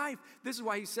life. This is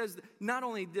why he says, not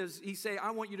only does he say,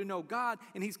 I want you to know God,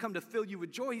 and he's come to fill you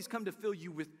with joy, he's come to fill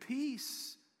you with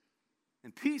peace.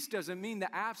 And peace doesn't mean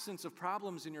the absence of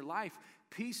problems in your life.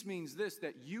 Peace means this,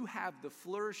 that you have the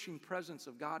flourishing presence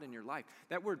of God in your life.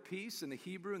 That word peace in the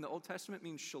Hebrew in the Old Testament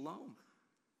means shalom.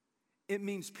 It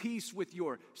means peace with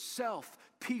yourself,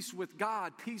 peace with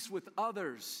God, peace with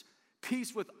others,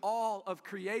 peace with all of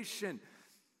creation.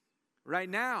 Right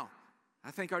now,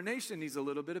 I think our nation needs a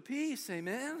little bit of peace,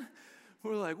 amen?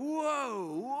 We're like,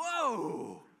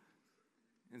 whoa.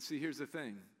 And see, here's the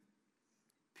thing.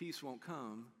 Peace won't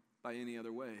come by any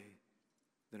other way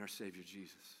than our Savior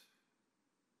Jesus.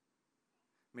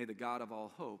 May the God of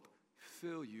all hope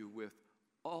fill you with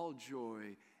all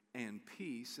joy and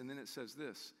peace. And then it says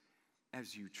this,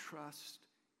 as you trust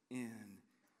in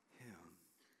him.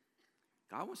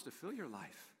 God wants to fill your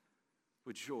life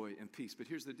with joy and peace. But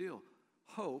here's the deal.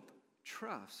 Hope,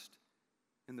 trust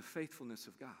in the faithfulness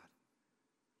of God.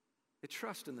 It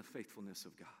trusts in the faithfulness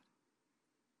of God.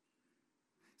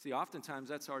 See, oftentimes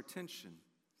that's our tension.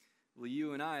 Well,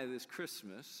 you and I this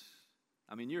Christmas,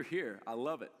 I mean, you're here. I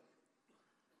love it.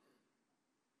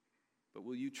 But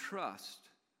will you trust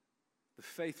the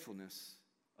faithfulness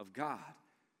of God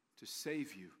to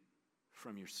save you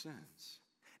from your sins?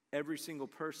 Every single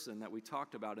person that we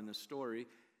talked about in this story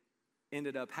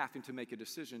ended up having to make a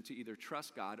decision to either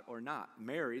trust God or not.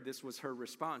 Mary, this was her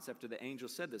response after the angel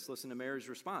said this. Listen to Mary's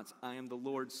response. I am the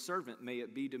Lord's servant. May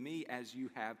it be to me as you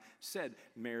have said.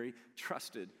 Mary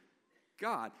trusted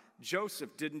God.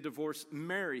 Joseph didn't divorce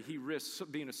Mary. He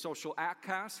risked being a social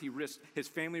outcast. He risked his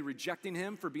family rejecting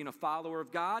him for being a follower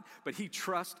of God, but he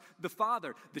trusted the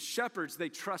Father. The shepherds, they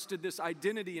trusted this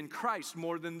identity in Christ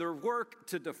more than their work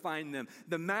to define them.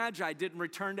 The Magi didn't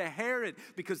return to Herod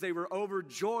because they were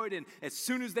overjoyed, and as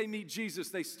soon as they meet Jesus,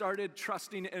 they started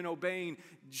trusting and obeying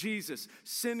Jesus.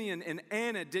 Simeon and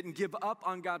Anna didn't give up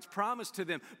on God's promise to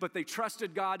them, but they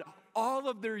trusted God all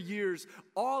of their years,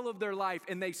 all of their life,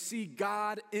 and they see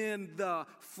God in the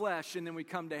flesh. And then we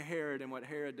come to Herod, and what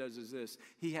Herod does is this.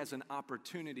 He has an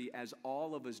opportunity, as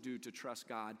all of us do, to trust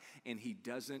God, and he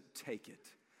doesn't take it.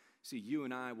 See, you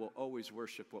and I will always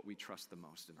worship what we trust the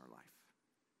most in our life.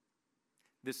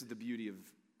 This is the beauty of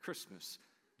Christmas.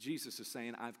 Jesus is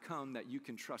saying, I've come that you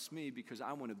can trust me because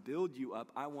I want to build you up.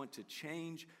 I want to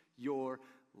change your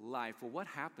life. Well, what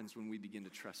happens when we begin to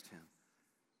trust him?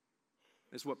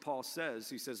 That's what Paul says.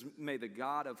 He says, may the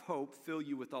God of hope fill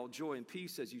you with all joy and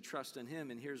peace as you trust in him.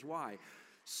 And here's why.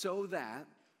 So that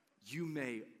you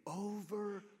may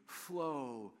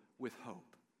overflow with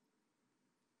hope.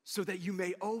 So that you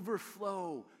may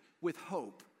overflow with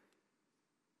hope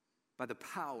by the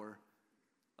power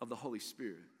of the Holy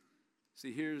Spirit.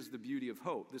 See, here's the beauty of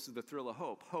hope. This is the thrill of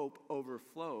hope. Hope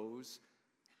overflows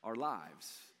our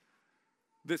lives.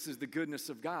 This is the goodness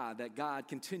of God, that God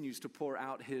continues to pour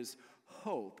out his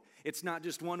hope. It's not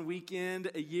just one weekend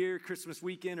a year, Christmas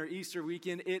weekend or Easter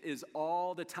weekend. It is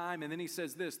all the time. And then he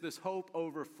says this hope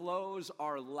overflows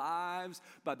our lives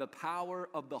by the power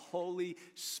of the Holy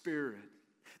Spirit.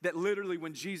 That literally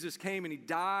when Jesus came and he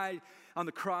died on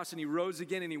the cross and he rose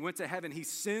again and he went to heaven, he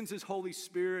sends his Holy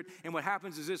Spirit. And what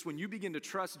happens is this, when you begin to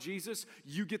trust Jesus,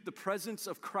 you get the presence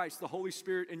of Christ, the Holy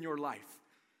Spirit, in your life.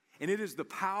 And it is the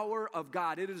power of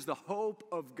God. It is the hope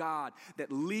of God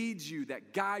that leads you,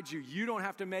 that guides you. You don't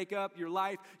have to make up your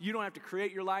life. You don't have to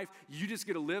create your life. You just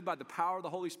get to live by the power of the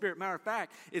Holy Spirit. Matter of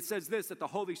fact, it says this, that the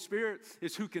Holy Spirit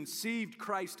is who conceived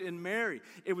Christ in Mary.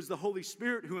 It was the Holy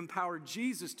Spirit who empowered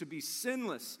Jesus to be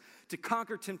sinless, to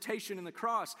conquer temptation in the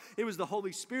cross. It was the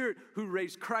Holy Spirit who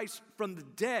raised Christ from the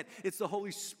dead. It's the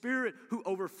Holy Spirit who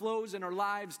overflows in our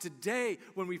lives today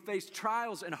when we face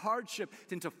trials and hardship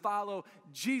and to follow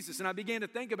Jesus. And I began to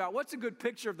think about what's a good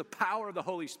picture of the power of the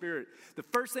Holy Spirit. The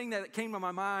first thing that came to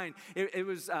my mind, it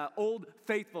was Old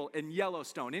Faithful in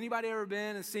Yellowstone. Anybody ever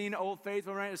been and seen Old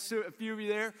Faithful, right? A few of you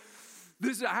there.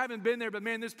 I haven't been there, but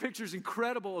man, this picture is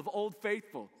incredible of Old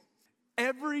Faithful.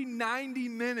 Every 90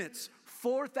 minutes,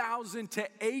 4,000 to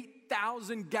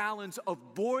 8,000 gallons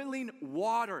of boiling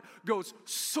water goes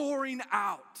soaring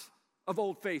out of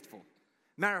Old Faithful.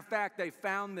 Matter of fact, they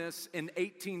found this in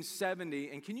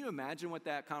 1870, and can you imagine what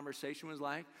that conversation was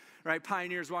like? Right,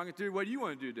 pioneers walking through, what do you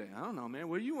want to do today? I don't know, man,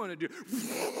 what do you want to do?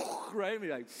 Right, be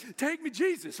like, take me,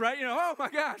 Jesus, right? Oh my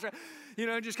gosh,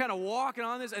 just kind of walking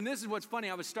on this. And this is what's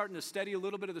funny, I was starting to study a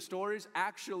little bit of the stories.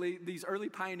 Actually, these early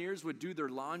pioneers would do their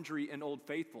laundry in Old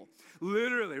Faithful.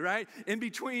 Literally, right? In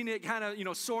between it kind of,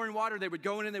 soaring water, they would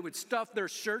go in and they would stuff their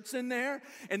shirts in there,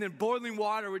 and then boiling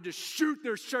water would just shoot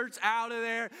their shirts out of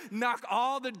there, knock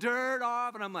all the dirt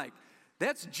off, and I'm like,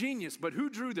 that's genius, but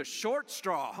who drew the short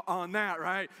straw on that,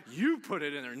 right? You put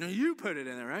it in there. No, you put it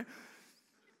in there, right?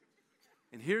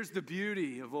 And here's the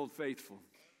beauty of Old Faithful.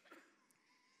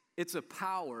 It's a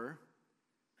power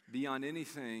beyond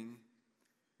anything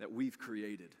that we've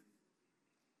created.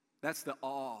 That's the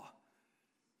awe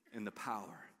and the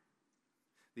power.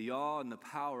 The awe and the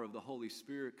power of the Holy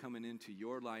Spirit coming into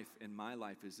your life and my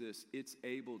life is this. It's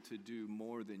able to do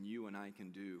more than you and I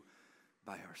can do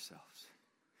by ourselves.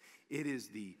 It is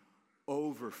the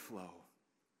overflow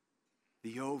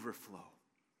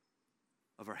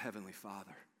of our Heavenly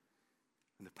Father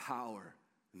and the power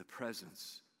and the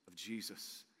presence of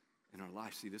Jesus in our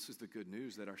life. See, this is the good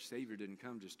news that our Savior didn't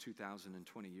come just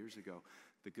 2,020 years ago.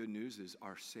 The good news is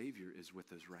our Savior is with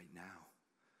us right now.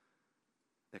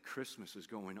 That Christmas is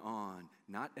going on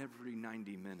not every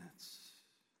 90 minutes,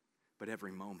 but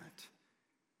every moment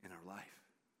in our life.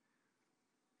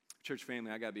 Church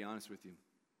family, I got to be honest with you.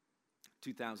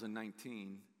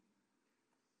 2019,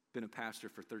 been a pastor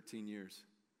for 13 years.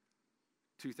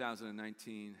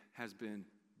 2019 has been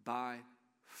by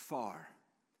far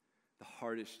the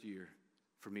hardest year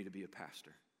for me to be a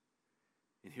pastor.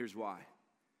 And here's why.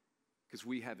 Because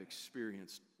we have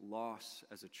experienced loss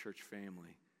as a church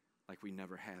family like we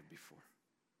never have before.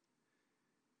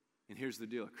 And here's the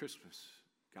deal at Christmas.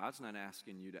 God's not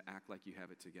asking you to act like you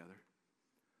have it together.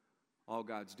 All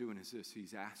God's doing is this.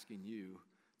 He's asking you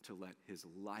to let his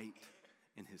light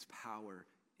and his power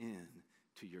in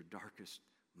to your darkest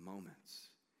moments.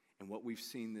 And what we've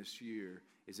seen this year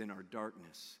is in our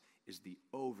darkness is the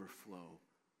overflow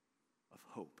of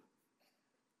hope.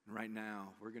 And right now,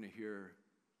 we're going to hear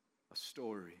a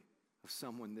story of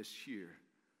someone this year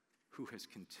who has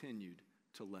continued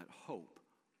to let hope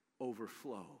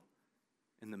overflow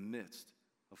in the midst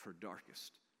of her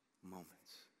darkest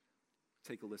moments.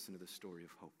 Take a listen to the story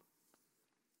of hope.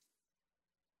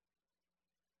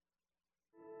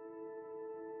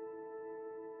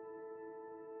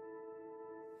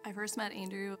 I first met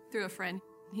Andrew through a friend.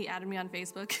 He added me on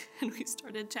Facebook and we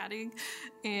started chatting,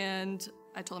 and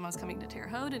I told him I was coming to Terre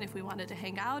Haute and if we wanted to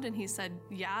hang out, and he said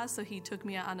yeah, so he took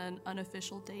me on an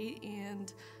unofficial date,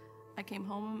 and I came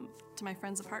home to my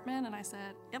friend's apartment and I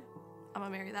said, yep, I'm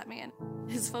gonna marry that man.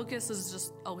 His focus is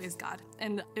just always God,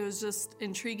 and it was just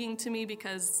intriguing to me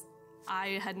because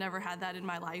I had never had that in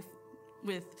my life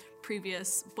with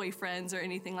previous boyfriends or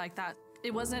anything like that.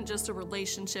 It wasn't just a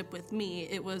relationship with me,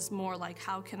 it was more like,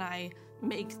 how can I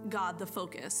make God the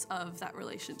focus of that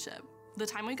relationship? The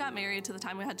time we got married to the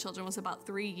time we had children was about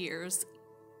 3 years.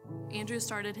 Andrew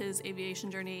started his aviation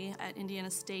journey at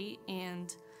Indiana State,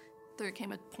 and there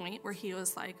came a point where he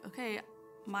was like, okay,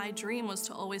 my dream was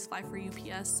to always fly for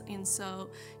UPS, and so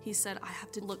he said, I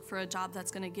have to look for a job that's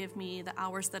going to give me the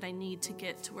hours that I need to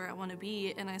get to where I want to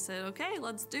be. And I said, okay,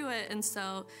 let's do it. And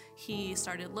so he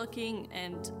started looking,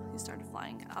 and he started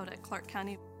flying out at Clark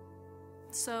County.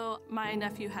 So my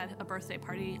nephew had a birthday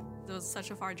party. It was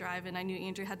such a far drive, and I knew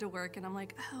Andrew had to work, and I'm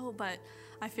like, oh, but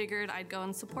I figured I'd go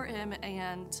and support him.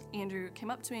 And Andrew came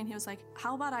up to me and he was like,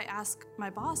 how about I ask my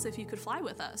boss if you could fly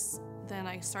with us? Then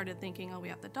I started thinking, oh, we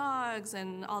have the dogs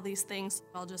and all these things.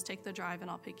 I'll just take the drive and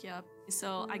I'll pick you up.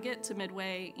 So I get to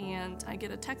Midway and I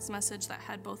get a text message that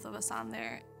had both of us on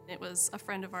there. It was a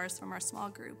friend of ours from our small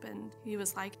group, and he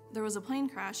was like, there was a plane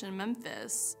crash in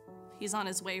Memphis. He's on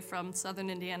his way from southern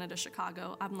Indiana to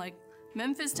Chicago. I'm like,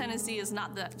 Memphis, Tennessee is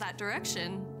not that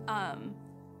direction.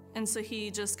 And so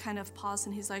he just kind of paused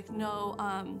and he's like,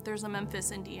 no, there's a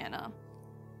Memphis, Indiana.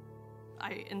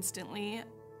 I instantly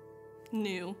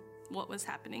knew what was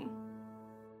happening.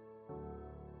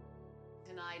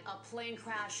 Tonight, a plane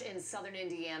crash in southern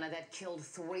Indiana that killed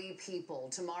 3 people.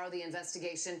 Tomorrow, the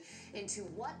investigation into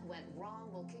what went wrong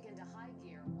will kick into high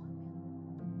gear.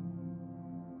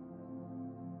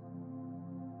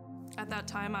 At that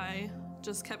time, I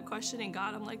just kept questioning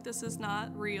God. I'm like, this is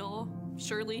not real.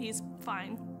 Surely he's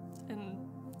fine, and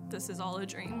this is all a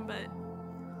dream, but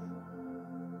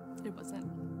it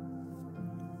wasn't.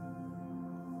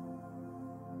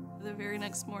 The very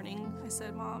next morning, I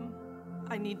said, Mom,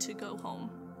 I need to go home,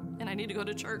 and I need to go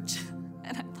to church.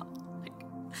 And I thought, like,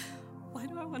 why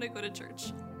do I want to go to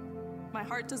church? My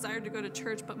heart desired to go to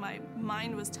church, but my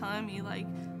mind was telling me, like,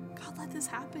 God, let this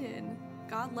happen.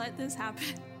 God, let this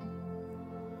happen.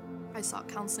 I sought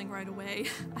counseling right away.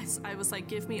 I was like,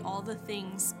 give me all the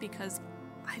things because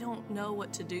I don't know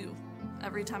what to do.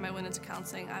 Every time I went into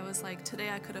counseling, I was like, today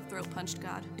I could have throat punched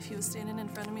God. If he was standing in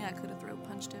front of me, I could have throat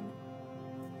punched him.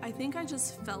 I think I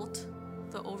just felt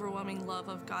the overwhelming love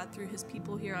of God through his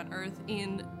people here on earth,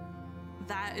 and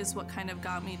that is what kind of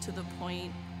got me to the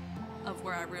point of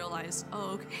where I realized,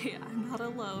 oh, okay, I'm not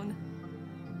alone.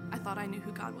 I thought I knew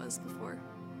who God was before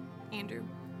Andrew,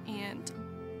 and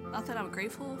not that I'm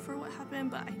grateful for what happened,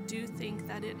 but I do think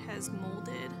that it has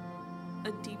molded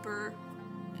a deeper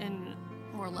and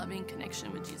more loving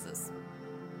connection with Jesus.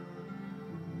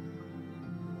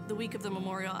 The week of the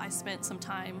memorial, I spent some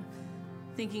time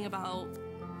thinking about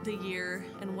the year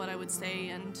and what I would say,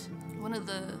 and one of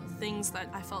the things that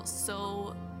I felt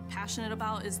so passionate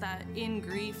about is that in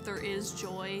grief there is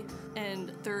joy,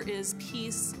 and there is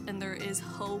peace, and there is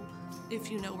hope if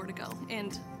you know where to go.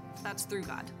 And that's through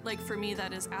God. Like, for me,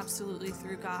 that is absolutely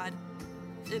through God.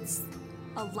 It's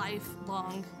a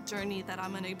lifelong journey that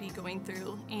I'm going to be going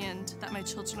through, and that my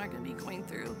children are going to be going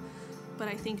through. But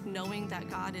I think knowing that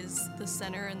God is the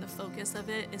center and the focus of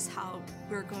it is how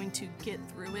we're going to get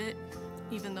through it,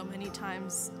 even though many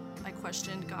times I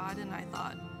questioned God and I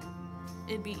thought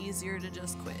it'd be easier to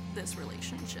just quit this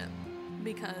relationship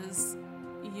because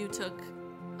you took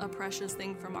a precious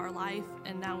thing from our life,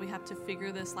 and now we have to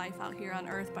figure this life out here on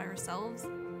earth by ourselves.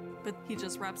 But he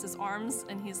just wraps his arms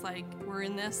and he's like, we're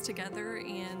in this together,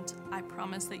 and I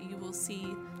promise that you will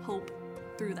see hope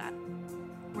through that.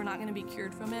 We're not going to be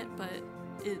cured from it, but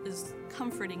it is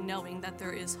comforting knowing that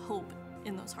there is hope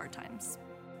in those hard times.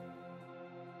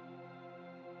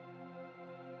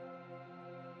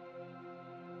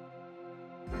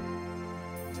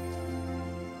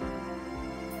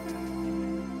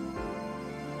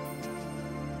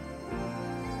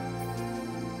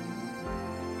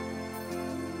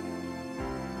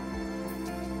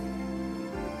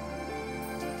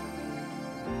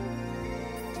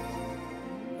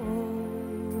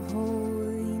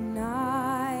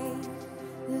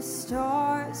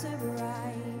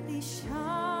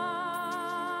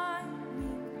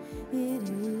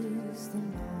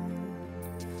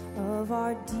 of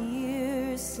our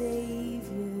dear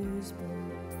Savior's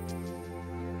birth.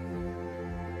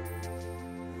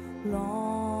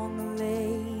 Long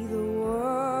lay the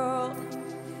world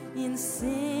in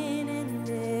sin and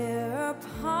error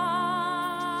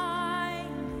pining,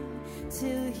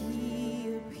 till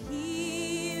he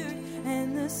appeared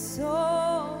and the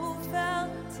soul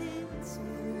felt its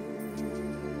worth.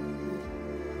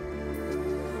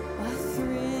 A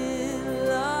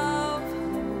thrill of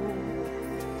hope,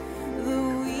 the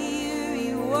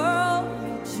weary world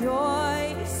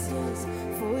rejoices,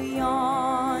 for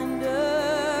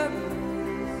yonder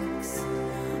breaks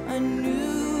a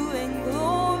new and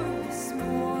glorious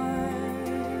morn.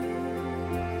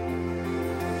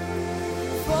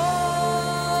 Fall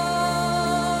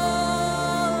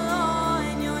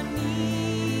on your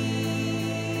knees,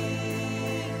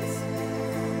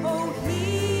 oh, hear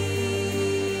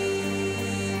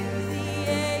the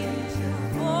angel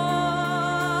voices,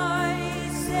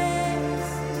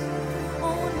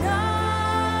 oh,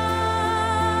 night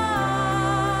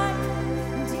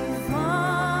divine,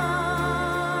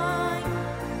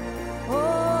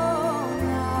 oh,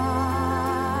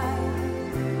 night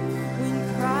when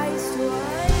Christ was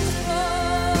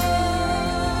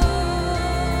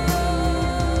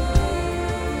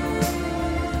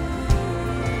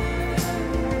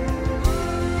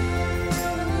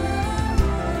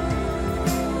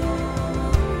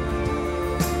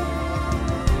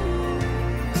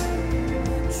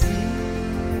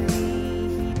Truly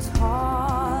he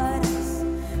taught us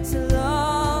to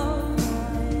love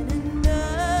one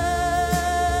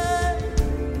another.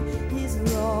 His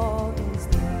law is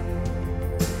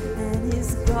love, and his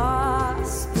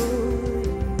gospel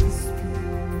is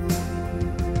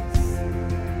peace.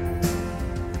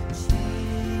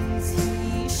 Chains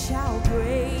he shall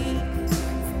break,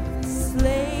 for the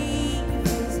slave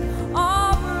is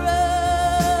our brother,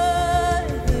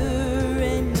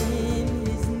 and in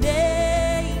his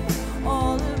name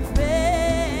all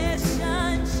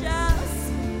oppression shall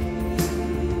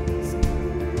cease.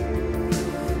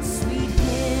 Sweet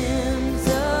hymns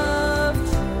of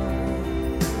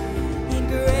joy in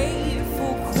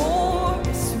grateful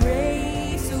chorus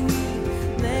raise, we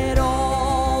let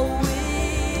all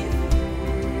within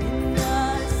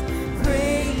us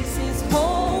praise his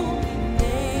holy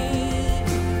name.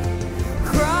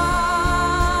 Christ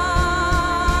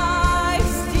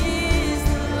is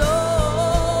the Lord.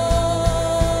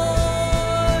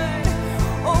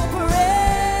 Oh, praise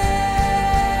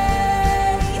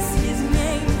his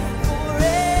name forever.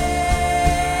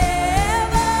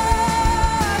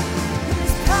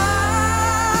 His power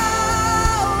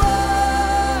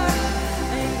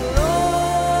and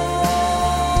glory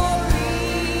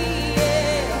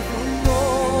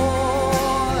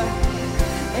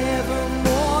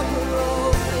evermore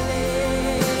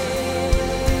proclaim.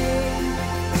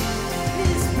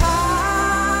 His power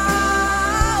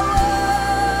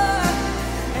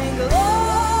and glory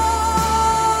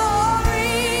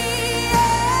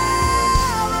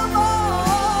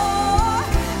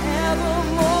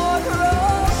evermore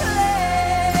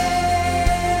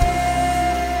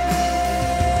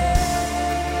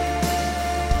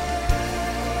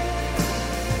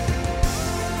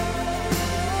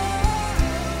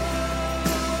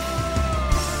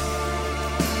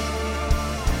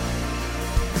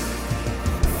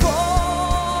Fall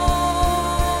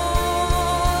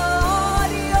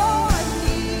on your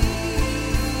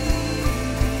knees,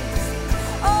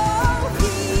 oh,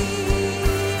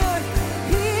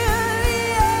 hear the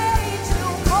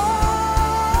angel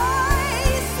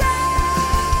voices,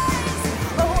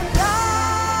 oh, night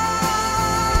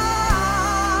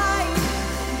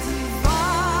divine,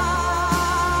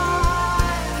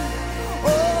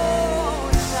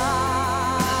 oh,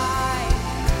 night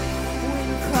when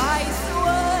Christ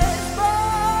was born,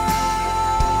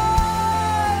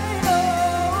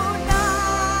 oh, night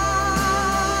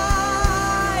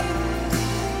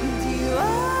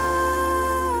divine,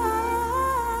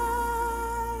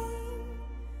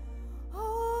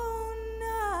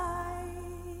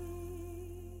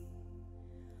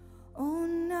 oh,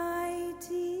 night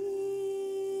divine.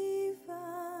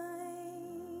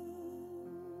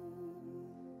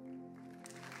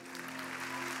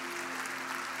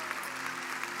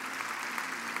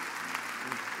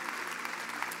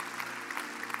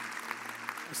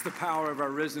 It's the power of our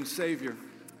risen Savior.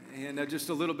 And just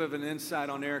a little bit of an insight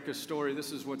on Erica's story.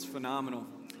 This is what's phenomenal.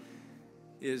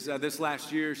 Is this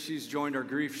last year, she's joined our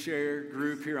Grief Share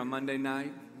group here on Monday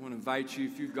night. I want to invite you,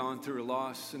 if you've gone through a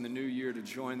loss in the new year, to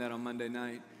join that on Monday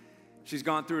night. She's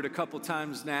gone through it a couple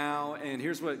times now, and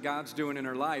here's what God's doing in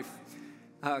her life.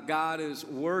 God is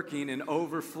working and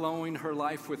overflowing her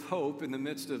life with hope in the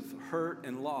midst of hurt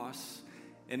and loss.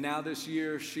 And now this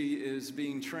year, she is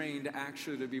being trained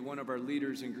actually to be one of our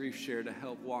leaders in Grief Share to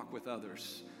help walk with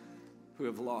others who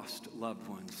have lost loved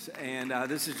ones. And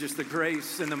this is just the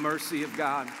grace and the mercy of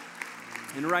God.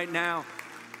 And right now,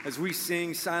 as we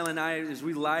sing Silent Night, as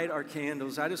we light our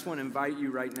candles, I just want to invite you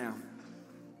right now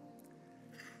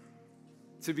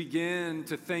to begin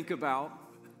to think about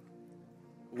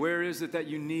where is it that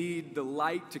you need the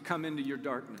light to come into your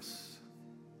darkness.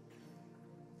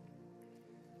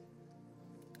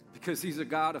 Because he's a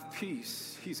God of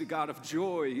peace. He's a God of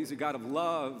joy. He's a God of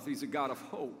love. He's a God of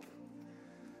hope.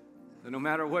 And no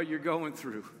matter what you're going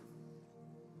through,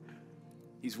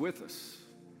 he's with us.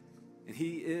 And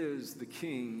he is the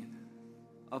King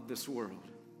of this world.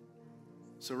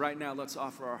 So right now, let's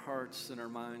offer our hearts and our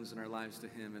minds and our lives to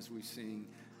him as we sing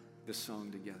this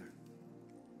song together.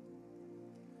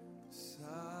 Silent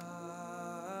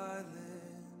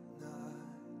night,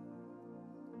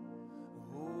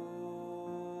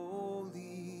 holy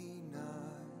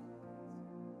night,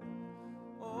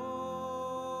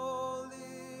 all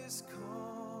is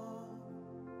calm,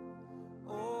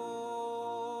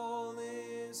 all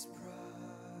is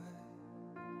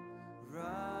bright,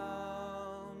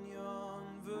 round yon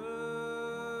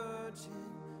virgin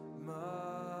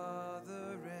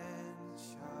mother and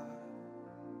child.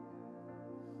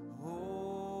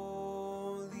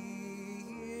 Holy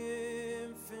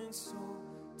infant, so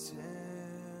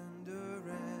tender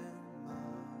and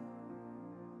mild,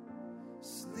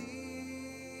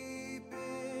 sleep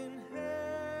in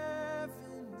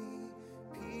heavenly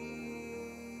peace,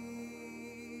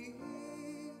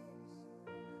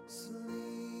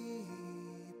 sleep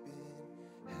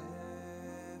in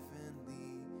heavenly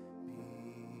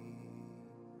peace.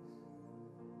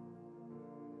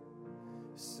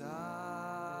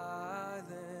 Silent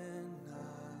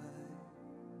night,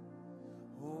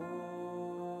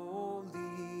 holy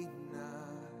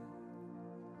night,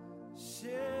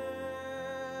 shepherds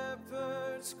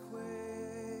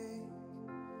quake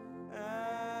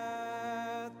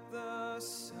at the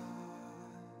sight,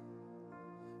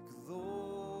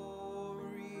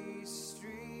 glory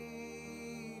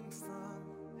stream from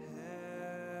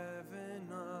heaven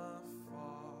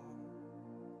afar.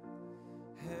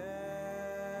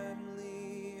 Heavenly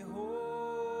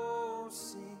hosts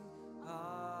sing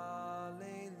hallelujah.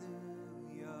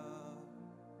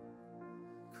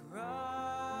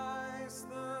 Christ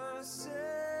the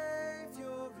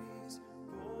Savior is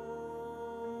born.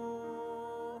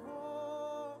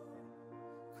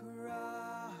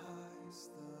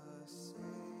 Christ the Savior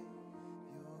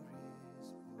is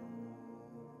born.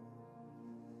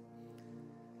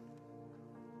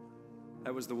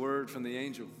 That was the word from the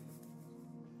angel.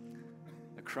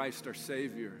 That Christ our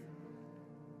Savior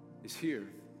is here.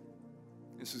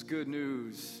 This is good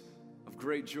news of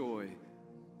great joy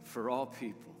for all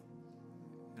people.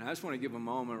 And I just want to give a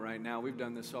moment right now. We've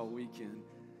done this all weekend.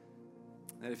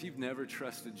 That if you've never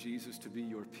trusted Jesus to be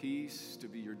your peace, to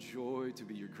be your joy, to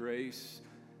be your grace,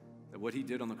 that what he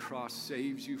did on the cross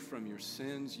saves you from your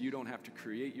sins. You don't have to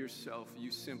create yourself. You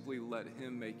simply let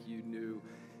him make you new.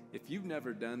 If you've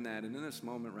never done that, and in this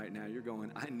moment right now, you're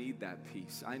going, I need that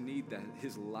peace. I need that,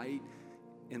 his light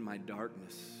in my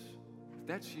darkness. If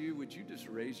that's you, would you just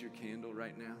raise your candle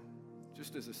right now?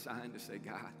 Just as a sign to say,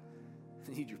 God,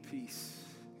 I need your peace.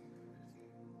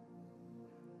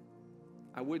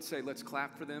 I would say let's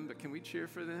clap for them, but can we cheer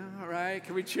for them? All right,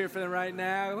 can we cheer for them right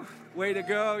now? Way to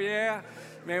go, yeah.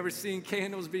 Man, we're seeing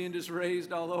candles being just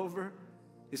raised all over.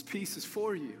 His peace is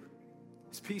for you.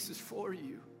 His peace is for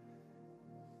you.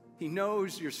 He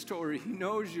knows your story. He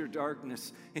knows your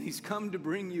darkness, and he's come to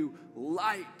bring you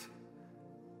light.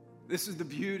 This is the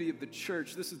beauty of the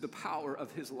church. This is the power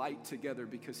of his light together,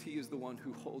 because he is the one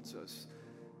who holds us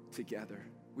together.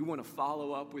 We want to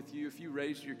follow up with you. If you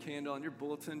raised your candle on your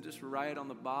bulletin, just write on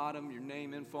the bottom your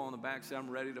name, info on the back, say, I'm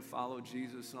ready to follow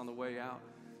Jesus. And on the way out,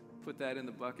 put that in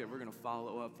the bucket. We're going to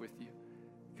follow up with you.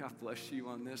 God bless you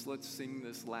on this. Let's sing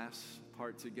this last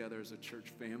part together as a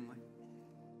church family.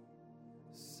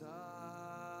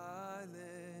 Silent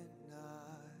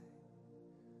night,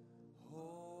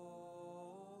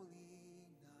 holy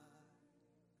night,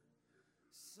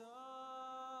 Son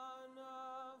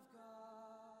of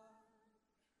God,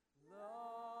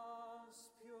 love's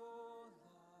pure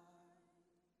light,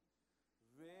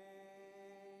 radiant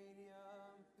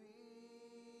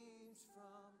beams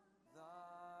from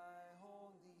thy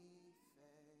holy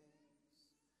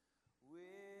face,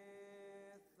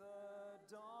 with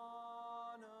the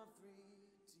dawn of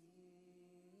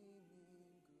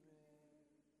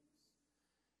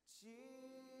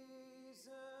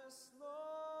Jesus,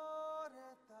 Lord,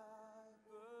 at thy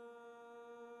birth.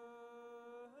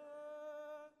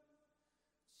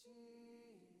 Jesus,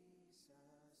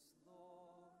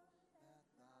 Lord, at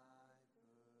thy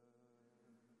birth.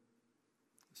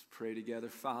 Let's pray together.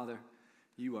 Father,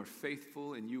 you are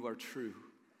faithful and you are true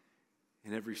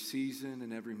in every season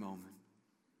and every moment.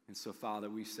 And so, Father,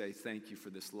 we say thank you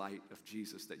for this light of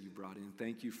Jesus that you brought in.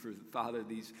 Thank you for, Father,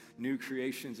 these new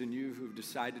creations in you who have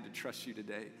decided to trust you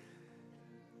today.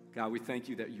 God, we thank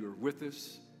you that you are with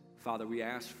us. Father, we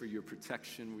ask for your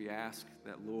protection. We ask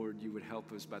that, Lord, you would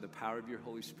help us by the power of your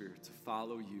Holy Spirit to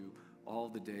follow you all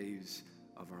the days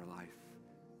of our life.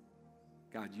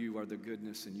 God, you are the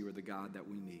goodness and you are the God that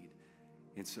we need.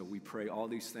 And so we pray all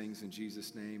these things in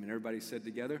Jesus' name. And everybody said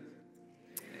together,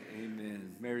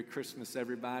 amen. Merry Christmas,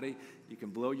 everybody. You can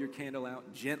blow your candle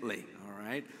out gently, all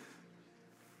right?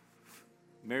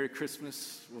 Merry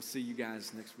Christmas. We'll see you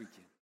guys next weekend.